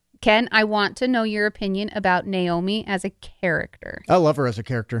 Ken, I want to know your opinion about Naomi as a character. I love her as a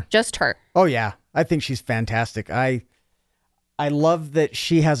character. Just her. Oh, yeah. I think she's fantastic. I love that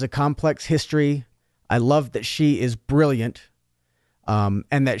she has a complex history. I love that she is brilliant, and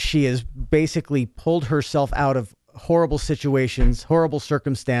that she has basically pulled herself out of horrible situations, horrible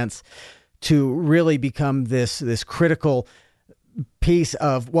circumstance, to really become this critical piece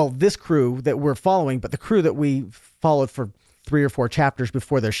of, this crew that we're following, but the crew that we followed for 3 or 4 chapters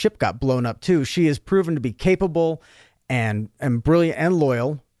before their ship got blown up too. She is proven to be capable and brilliant and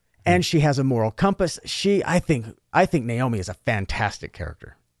loyal, and she has a moral compass. I think Naomi is a fantastic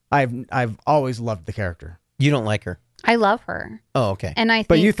character. I've always loved the character. You don't like her? I love her. Oh, okay. And I think,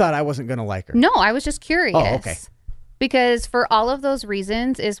 But you thought I wasn't going to like her. No, I was just curious. Oh, okay. Because for all of those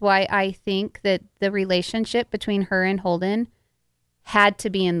reasons is why I think that the relationship between her and Holden had to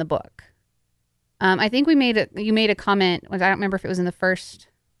be in the book. I think you made a comment, I don't remember if it was in the first,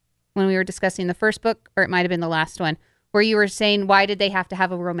 when we were discussing the first book, or it might have been the last one, where you were saying, why did they have to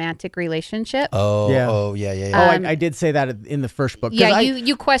have a romantic relationship? Yeah. Oh, I did say that in the first book. Yeah,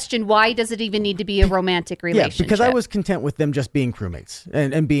 you questioned, why does it even need to be a romantic relationship? Yeah, because I was content with them just being crewmates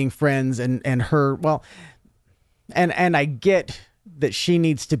and being friends and her, well, and I get that she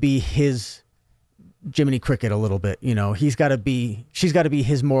needs to be his Jiminy Cricket a little bit. You know, she's got to be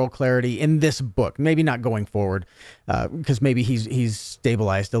his moral clarity in this book. Maybe not going forward, because maybe he's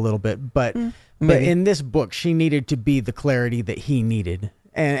stabilized a little bit. But in this book, she needed to be the clarity that he needed,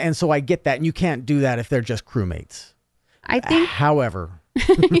 and so I get that. And you can't do that if they're just crewmates. I think, however,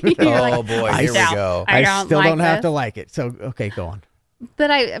 oh boy, here we go. I still don't have to like it. So okay, go on.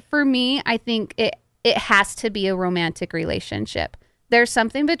 But for me, I think it has to be a romantic relationship. There's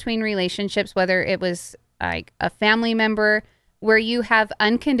something between relationships, whether it was like a family member, where you have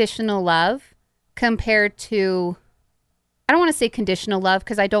unconditional love compared to, I don't want to say conditional love,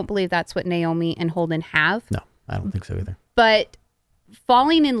 because I don't believe that's what Naomi and Holden have. No, I don't think so either. But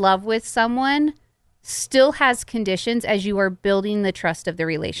falling in love with someone still has conditions as you are building the trust of the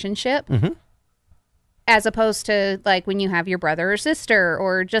relationship, as opposed to like when you have your brother or sister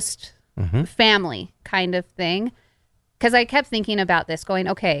or just family kind of thing. Because I kept thinking about this going,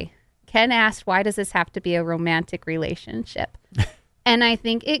 okay, Ken asked, why does this have to be a romantic relationship? And I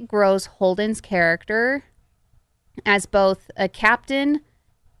think it grows Holden's character as both a captain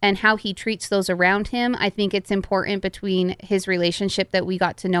and how he treats those around him. I think it's important between his relationship that we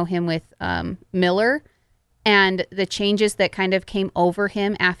got to know him with Miller and the changes that kind of came over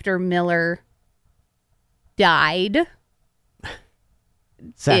him after Miller died.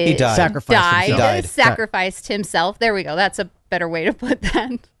 He died. Sacrificed himself. There we go. That's a better way to put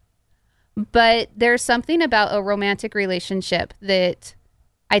that. But there's something about a romantic relationship that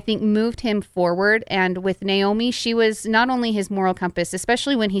I think moved him forward. And with Naomi, she was not only his moral compass,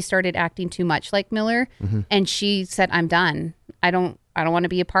 especially when he started acting too much like Miller, and she said, "I'm done. I don't want to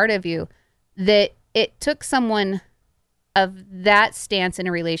be a part of you." That it took someone of that stance in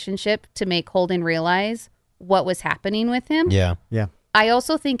a relationship to make Holden realize what was happening with him. Yeah. I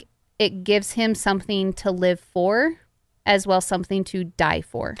also think it gives him something to live for, as well as something to die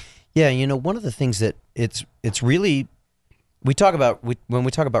for. Yeah, you know, one of the things that it's really, when we talk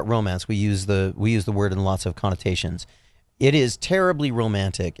about romance, we use the word in lots of connotations. It is terribly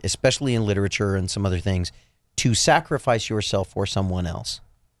romantic, especially in literature and some other things, to sacrifice yourself for someone else.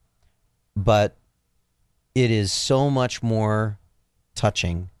 But it is so much more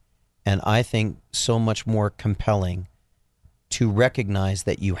touching, and I think so much more compelling to recognize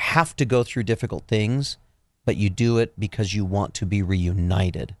that you have to go through difficult things, but you do it because you want to be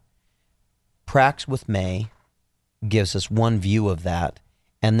reunited. Prax with May gives us one view of that.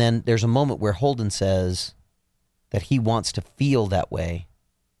 And then there's a moment where Holden says that he wants to feel that way,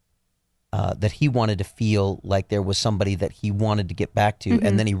 that he wanted to feel like there was somebody that he wanted to get back to.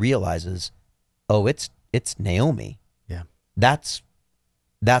 And then he realizes, oh, it's Naomi. Yeah. That's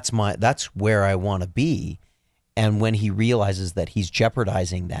where I want to be. And when he realizes that he's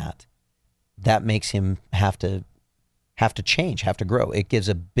jeopardizing that makes him have to change, have to grow. It gives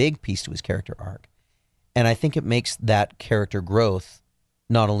a big piece to his character arc. And I think it makes that character growth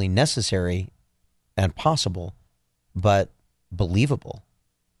not only necessary and possible, but believable.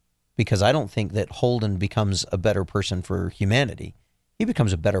 Because I don't think that Holden becomes a better person for humanity. He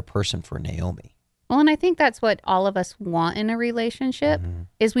becomes a better person for Naomi. Well, and I think that's what all of us want in a relationship,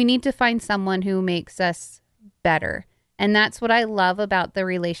 is we need to find someone who makes us better. And that's what I love about the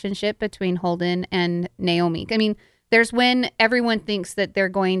relationship between Holden and Naomi. I mean, there's when everyone thinks that they're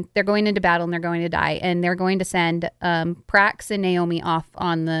going into battle and they're going to die, and they're going to send Prax and Naomi off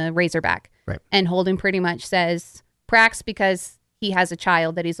on the Razorback. Right. And Holden pretty much says Prax because he has a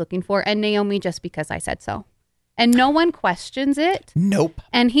child that he's looking for, and Naomi just because I said so. And no one questions it. Nope.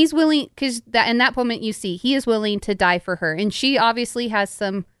 And he's willing, because in that moment you see he is willing to die for her, and she obviously has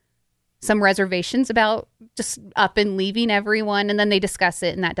some reservations about just up and leaving everyone, and then they discuss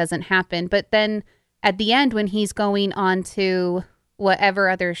it and that doesn't happen. But then at the end, when he's going on to whatever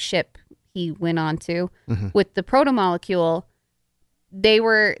other ship he went on to with the protomolecule,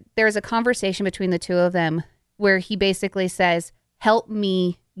 there was a conversation between the two of them where he basically says, help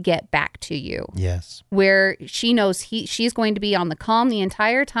me get back to you. Yes. Where she knows she's going to be on the calm the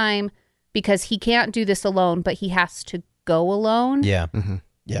entire time because he can't do this alone, but he has to go alone. Yeah. Mm-hmm.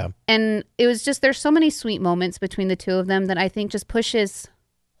 Yeah. And it was just, there's so many sweet moments between the two of them that I think just pushes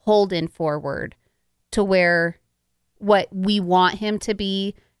Holden forward to where what we want him to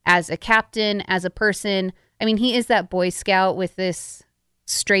be as a captain, as a person. I mean, he is that Boy Scout with this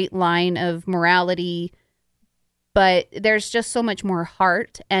straight line of morality, but there's just so much more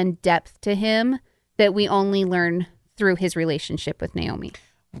heart and depth to him that we only learn through his relationship with Naomi.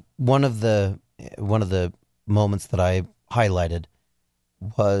 One of the moments that I highlighted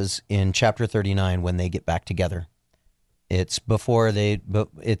was in chapter 39 when they get back together. It's before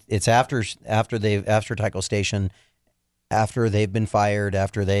it's after Tycho Station, after they've been fired,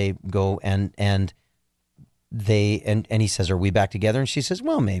 after they go and he says, "Are we back together?" And she says,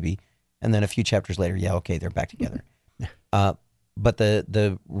 "Well, maybe." And then a few chapters later, yeah, okay, they're back together. But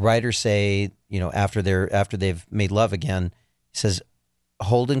the writers say, after they've made love again, he says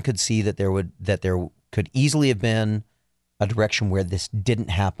Holden could see that there could easily have been a direction where this didn't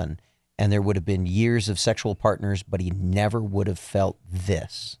happen, and there would have been years of sexual partners, but he never would have felt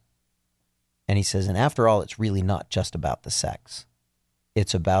this. And he says, and after all, it's really not just about the sex.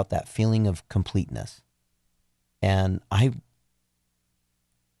 It's about that feeling of completeness. And I'm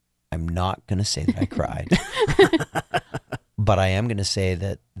not going to say that I cried, but I am going to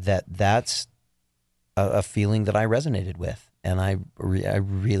say that's a feeling that I resonated with. And I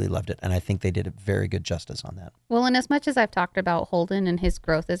really loved it. And I think they did a very good justice on that. Well, and as much as I've talked about Holden and his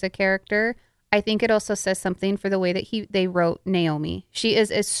growth as a character, I think it also says something for the way that they wrote Naomi. She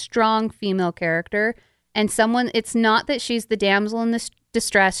is a strong female character. And it's not that she's the damsel in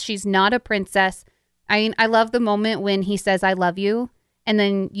distress. She's not a princess. I mean, I love the moment when he says, I love you. And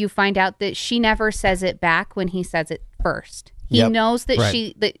then you find out that she never says it back when he says it first. He knows that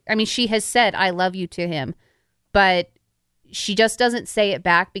she has said, I love you to him. But she just doesn't say it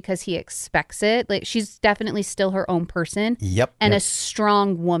back because he expects it. Like, she's definitely still her own person. And a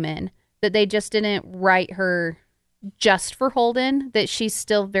strong woman, that they just didn't write her just for Holden, that she's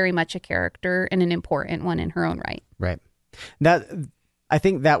still very much a character and an important one in her own right. Right. I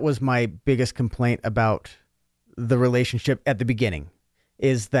think that was my biggest complaint about the relationship at the beginning,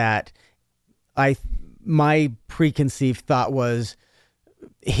 is that my preconceived thought was,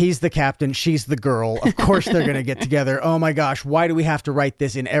 he's the captain, she's the girl. Of course they're going to get together. Oh my gosh, why do we have to write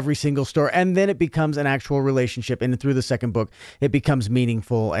this in every single story? And then it becomes an actual relationship, and through the second book, it becomes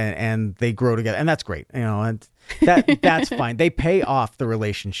meaningful, and they grow together, and that's great. And that's fine. They pay off the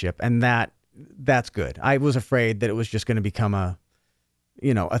relationship, and that's good. I was afraid that it was just going to become a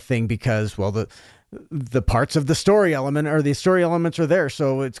thing because, well, the parts of the story element or the story elements are there,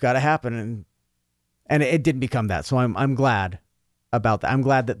 so it's got to happen, and it didn't become that. So I'm glad about that. I'm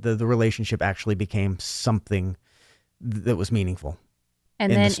glad that the relationship actually became something that was meaningful.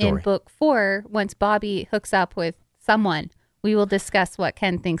 And then in book 4, once Bobby hooks up with someone, we will discuss what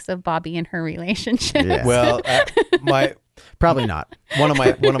Ken thinks of Bobby and her relationship. Yeah. Well, probably not. One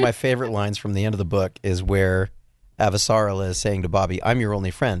of my favorite lines from the end of the book is where Avasarala is saying to Bobby, "I'm your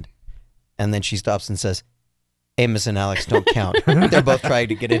only friend," and then she stops and says, "Amos and Alex don't count. They're both trying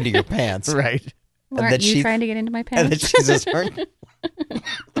to get into your pants." Right. Aren't you trying to get into my pants? And then she says,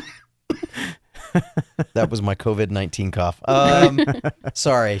 that was my COVID-19 cough.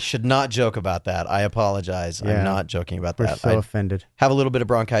 Sorry, should not joke about that. I apologize. Yeah, I'm not joking about that. We're so offended. Have a little bit of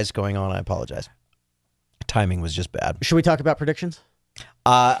bronchitis going on. I apologize. Timing was just bad. Should we talk about predictions?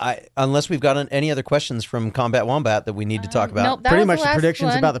 Unless we've got any other questions from Combat Wombat that we need to talk about. Nope, pretty much the predictions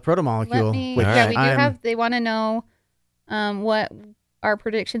one. About the proto-molecule. We do have. They want to know what our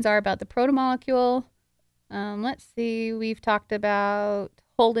predictions are about the proto-molecule. Let's see. We've talked about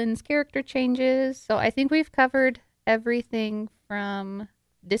Holden's character changes. So I think we've covered everything from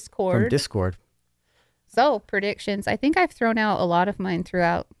Discord. So predictions. I think I've thrown out a lot of mine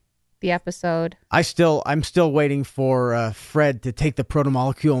throughout the episode. I'm still waiting for Fred to take the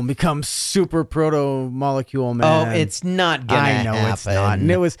proto-molecule and become super proto-molecule man. Oh, it's not gonna happen. I know it's not. And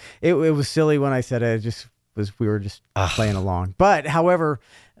it was silly when I said it. We were just playing along. But however,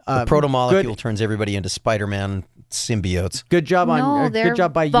 the proto-molecule turns everybody into Spider-Man symbiotes. Good job good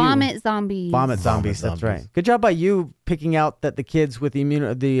job by vomit you. Zombies. Vomit zombies. That's right. Good job by you picking out that the kids with the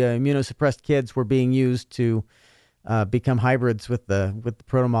immunosuppressed kids were being used to become hybrids with the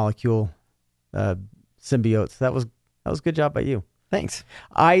proto-molecule symbiotes. That was good job by you. Thanks.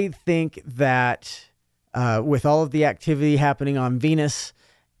 I think that with all of the activity happening on Venus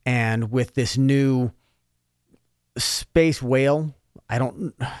and with this new space whale,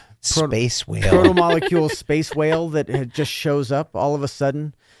 Space whale. proto-molecule space whale that just shows up all of a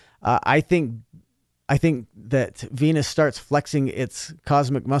sudden. I think that Venus starts flexing its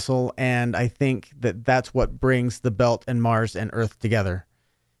cosmic muscle, and I think that that's what brings the belt and Mars and Earth together,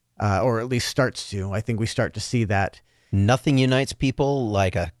 or at least starts to. I think we start to see that. Nothing unites people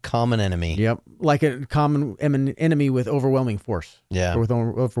like a common enemy. Yep, like a common enemy with overwhelming force. Yeah. Or with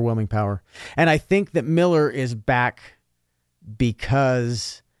overwhelming power. And I think that Miller is back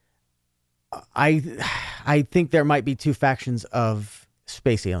because I think there might be two factions of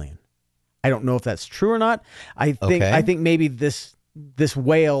space alien. I don't know if that's true or not. I think maybe this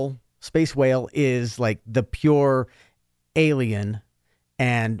whale, space whale, is like the pure alien,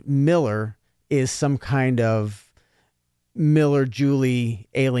 and Miller is some kind of Miller-Julie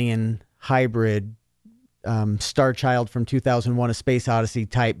alien hybrid, Star Child from 2001: A Space Odyssey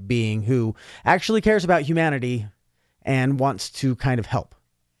type being who actually cares about humanity and wants to kind of help.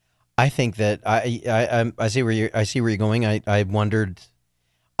 I think that I see where you're going. I wondered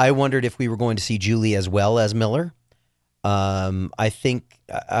if we were going to see Julie as well as Miller. I think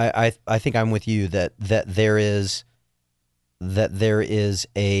I'm with you that there is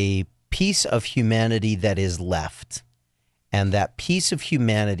a piece of humanity that is left. And that piece of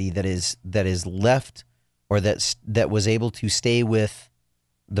humanity that is left, or that was able to stay with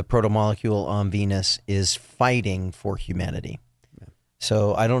the protomolecule on Venus, is fighting for humanity. Yeah.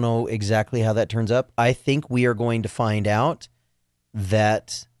 So I don't know exactly how that turns up. I think we are going to find out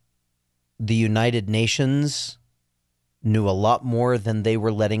that the United Nations knew a lot more than they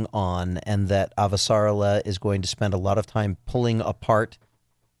were letting on, and that Avasarala is going to spend a lot of time pulling apart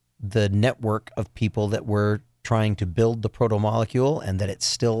the network of people that were trying to build the protomolecule, and that it's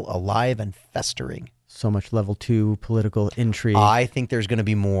still alive and festering. So much level 2 political intrigue. I think there's going to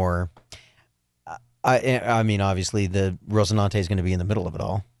be more. I mean, obviously, the Rocinante is going to be in the middle of it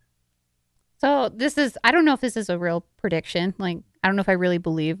all. So I don't know if this is a real prediction. Like, I don't know if I really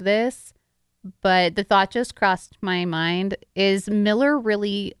believe this, but the thought just crossed my mind. Is Miller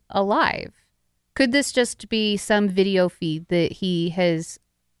really alive? Could this just be some video feed that has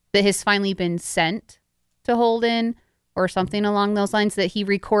finally been sent to Holden, or something along those lines, that he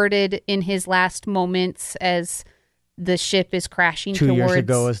recorded in his last moments as the ship is crashing 2 years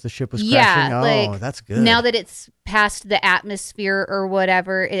ago as the ship was crashing? Oh, that's good. Now that it's past the atmosphere or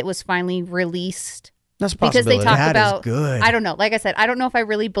whatever, it was finally released. That's a possibility. Because they talk That about, is good. I don't know. Like I said, I don't know if I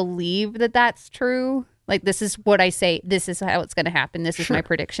really believe that that's true. Like, this is what I say. This is how it's going to happen. This is my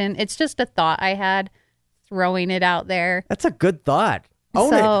prediction. It's just a thought I had, throwing it out there. That's a good thought.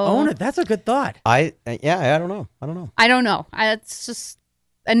 Own it. That's a good thought. I don't know. It's just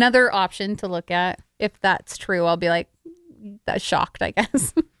another option to look at. If that's true, I'll be like, that's shocked, I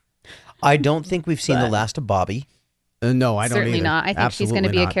guess. I don't think we've seen the last of Bobby. No, I don't Certainly either. not. I think Absolutely she's going to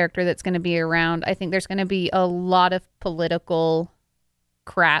be not. a character that's going to be around. I think there's going to be a lot of political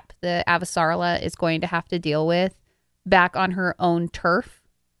crap that Avasarala is going to have to deal with back on her own turf,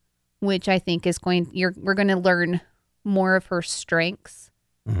 which I think is we're going to learn more of her strengths.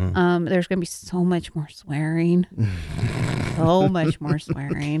 Mm-hmm. There's going to be so much more swearing. So much more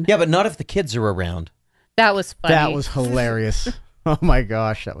swearing. Yeah, but not if the kids are around. That was funny. That was hilarious. Oh my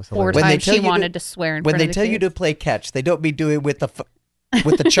gosh, that was hilarious. 4 times she wanted to swear in front of the When they tell you kids. to play catch, they don't be doing with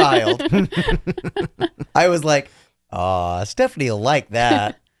the child. I was like, "Aw, Stephanie will like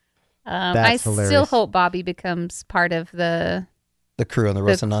that." I hilarious. still hope Bobby becomes part of the crew on the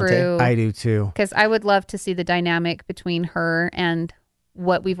Rocinante. crew. I do too. Because I would love to see the dynamic between her and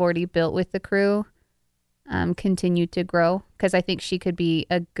what we've already built with the crew continue to grow. Because I think she could be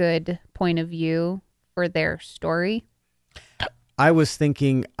a good point of view for their story. I was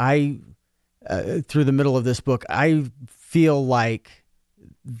thinking, through the middle of this book, I feel like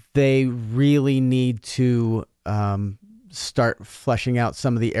they really need to start fleshing out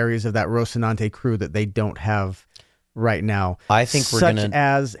some of the areas of that Rocinante crew that they don't have right now. I think such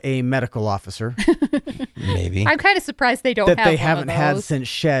as a medical officer. Maybe. I'm kind of surprised they don't that have they one haven't of had those since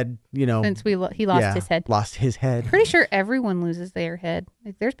Shed, since he lost his head. Lost his head. Pretty sure everyone loses their head.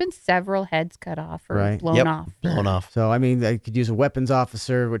 Like, there's been several heads cut off or blown off. Blown off. So, I mean, they could use a weapons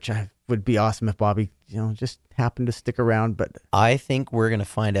officer, which would be awesome if Bobby, just happened to stick around. But I think we're going to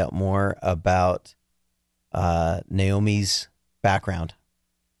find out more about Naomi's background.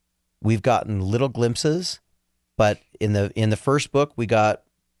 We've gotten little glimpses, but in the first book, we got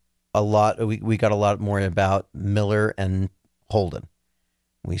a lot. We got a lot more about Miller and Holden.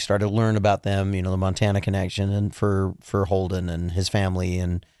 We started to learn about them, the Montana connection, and for Holden and his family,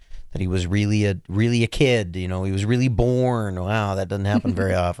 and that he was really a kid. He was really born. Wow, that doesn't happen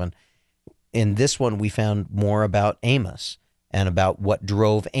very often. In this one, we found more about Amos and about what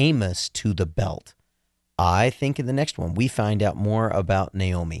drove Amos to the belt. I think in the next one we find out more about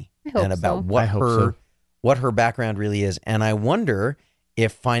Naomi and about what her background really is. And I wonder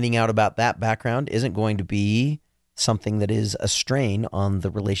if finding out about that background isn't going to be something that is a strain on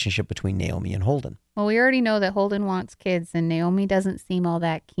the relationship between Naomi and Holden. Well, we already know that Holden wants kids, and Naomi doesn't seem all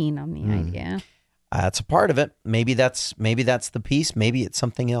that keen on the idea. That's a part of it. Maybe that's the piece. Maybe it's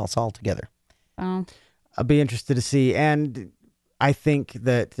something else altogether. Oh, I'll be interested to see. And I think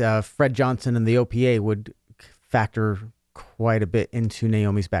that Fred Johnson and the OPA would factor quite a bit into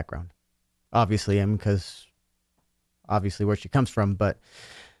Naomi's background. Obviously, because obviously where she comes from. But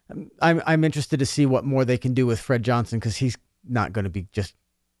I'm interested to see what more they can do with Fred Johnson, because he's not going to be just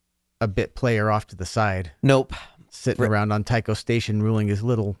a bit player off to the side. Nope. Sitting around on Tycho Station ruling his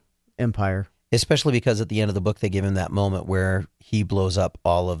little empire. Especially because at the end of the book, they give him that moment where he blows up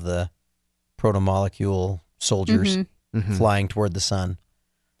all of the proto-molecule soldiers flying toward the sun.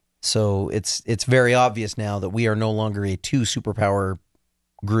 So it's very obvious now that we are no longer a 2 superpower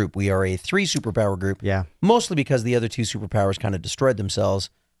group. We are a 3 superpower group. Yeah. Mostly because the other 2 superpowers kind of destroyed themselves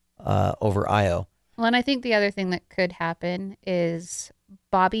over Io. well, and I think the other thing that could happen is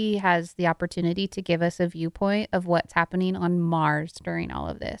Bobby has the opportunity to give us a viewpoint of what's happening on Mars during all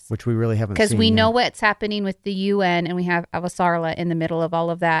of this. Which we really haven't seen. Because we know what's happening with the UN, and we have Avasarala in the middle of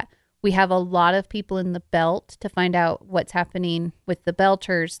all of that. We have a lot of people in the belt to find out what's happening with the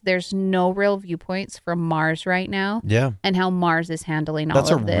Belters. There's no real viewpoints from Mars right now. Yeah. And how Mars is handling all of this.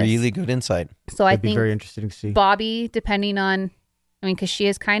 That's a really good insight. So I It'd be think very interesting to see. Bobby, depending on, because she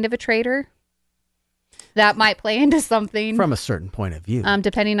is kind of a traitor, that might play into something. From a certain point of view.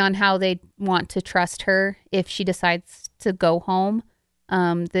 Depending on how they want to trust her, if she decides to go home,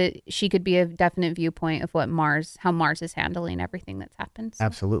 that she could be a definite viewpoint of how Mars is handling everything that's happened. So.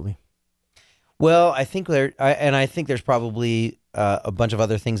 Absolutely. Well, I think I think there's probably a bunch of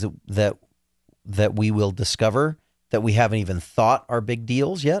other things that we will discover that we haven't even thought are big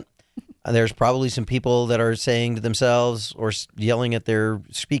deals yet. There's probably some people that are saying to themselves or yelling at their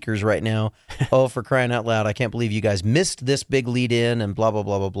speakers right now, "Oh, for crying out loud, I can't believe you guys missed this big lead in and blah, blah,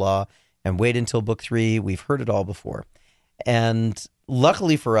 blah, blah, blah, and wait until book 3. We've heard it all before." And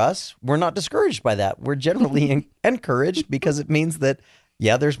luckily for us, we're not discouraged by that. We're generally encouraged because it means that,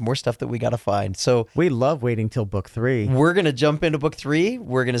 yeah, there's more stuff that we got to find. So we love waiting till book 3. We're going to jump into book 3.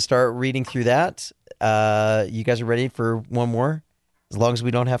 We're going to start reading through that. You guys are ready for one more? As long as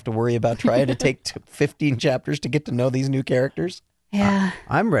we don't have to worry about trying to take 15 chapters to get to know these new characters. Yeah.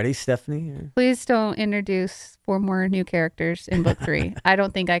 I'm ready, Stephanie. Please don't introduce 4 more new characters in book 3. I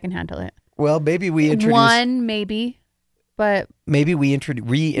don't think I can handle it. Well, maybe we introduce... One, maybe, but... Maybe we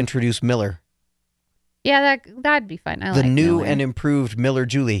reintroduce Miller. Yeah, that'd be fun. I the like new Miller. and improved Miller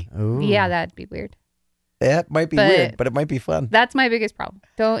Julie. Ooh. Yeah, that'd be weird. That might be weird, but it might be fun. That's my biggest problem.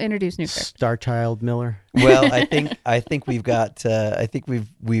 Don't introduce new characters. Starchild Miller. Well, I think we've got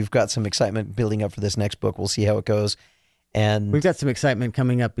we've got some excitement building up for this next book. We'll see how it goes, and we've got some excitement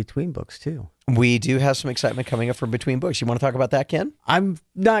coming up between books too. We do have some excitement coming up from between books. You want to talk about that, Ken? I'm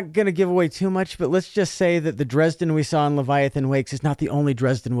not going to give away too much, but let's just say that the Dresden we saw in Leviathan Wakes is not the only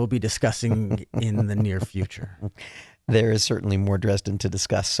Dresden we'll be discussing in the near future. There is certainly more Dresden to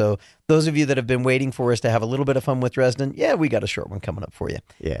discuss. So those of you that have been waiting for us to have a little bit of fun with Dresden, yeah, we got a short one coming up for you.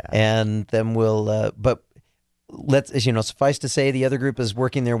 Yeah. And then we'll, but let's, suffice to say, the other group is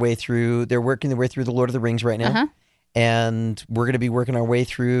working their way through the Lord of the Rings right now. Uh-huh. And we're going to be working our way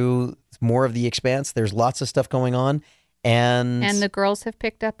through more of the Expanse. There's lots of stuff going on. And the girls have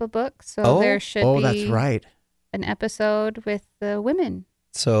picked up a book. So there should be that's right. an episode with the women.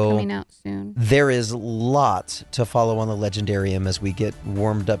 So coming out soon. There is lots to follow on the Legendarium as we get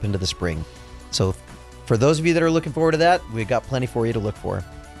warmed up into the spring. So for those of you that are looking forward to that, we've got plenty for you to look for.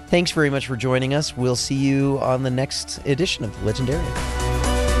 Thanks very much for joining us. We'll see you on the next edition of the Legendarium.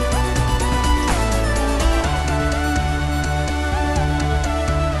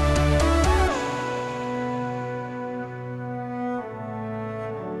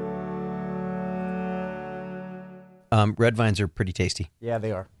 Red vines are pretty tasty. Yeah,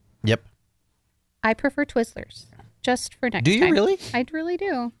 they are. Yep. I prefer Twizzlers, just for next time. Do you really? I really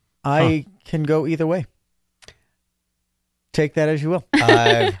do. I can go either way. Take that as you will.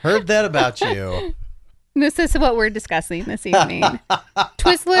 I've heard that about you. This is what we're discussing this evening.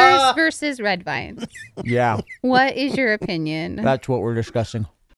 Twizzlers versus red vines. Yeah. What is your opinion? That's what we're discussing.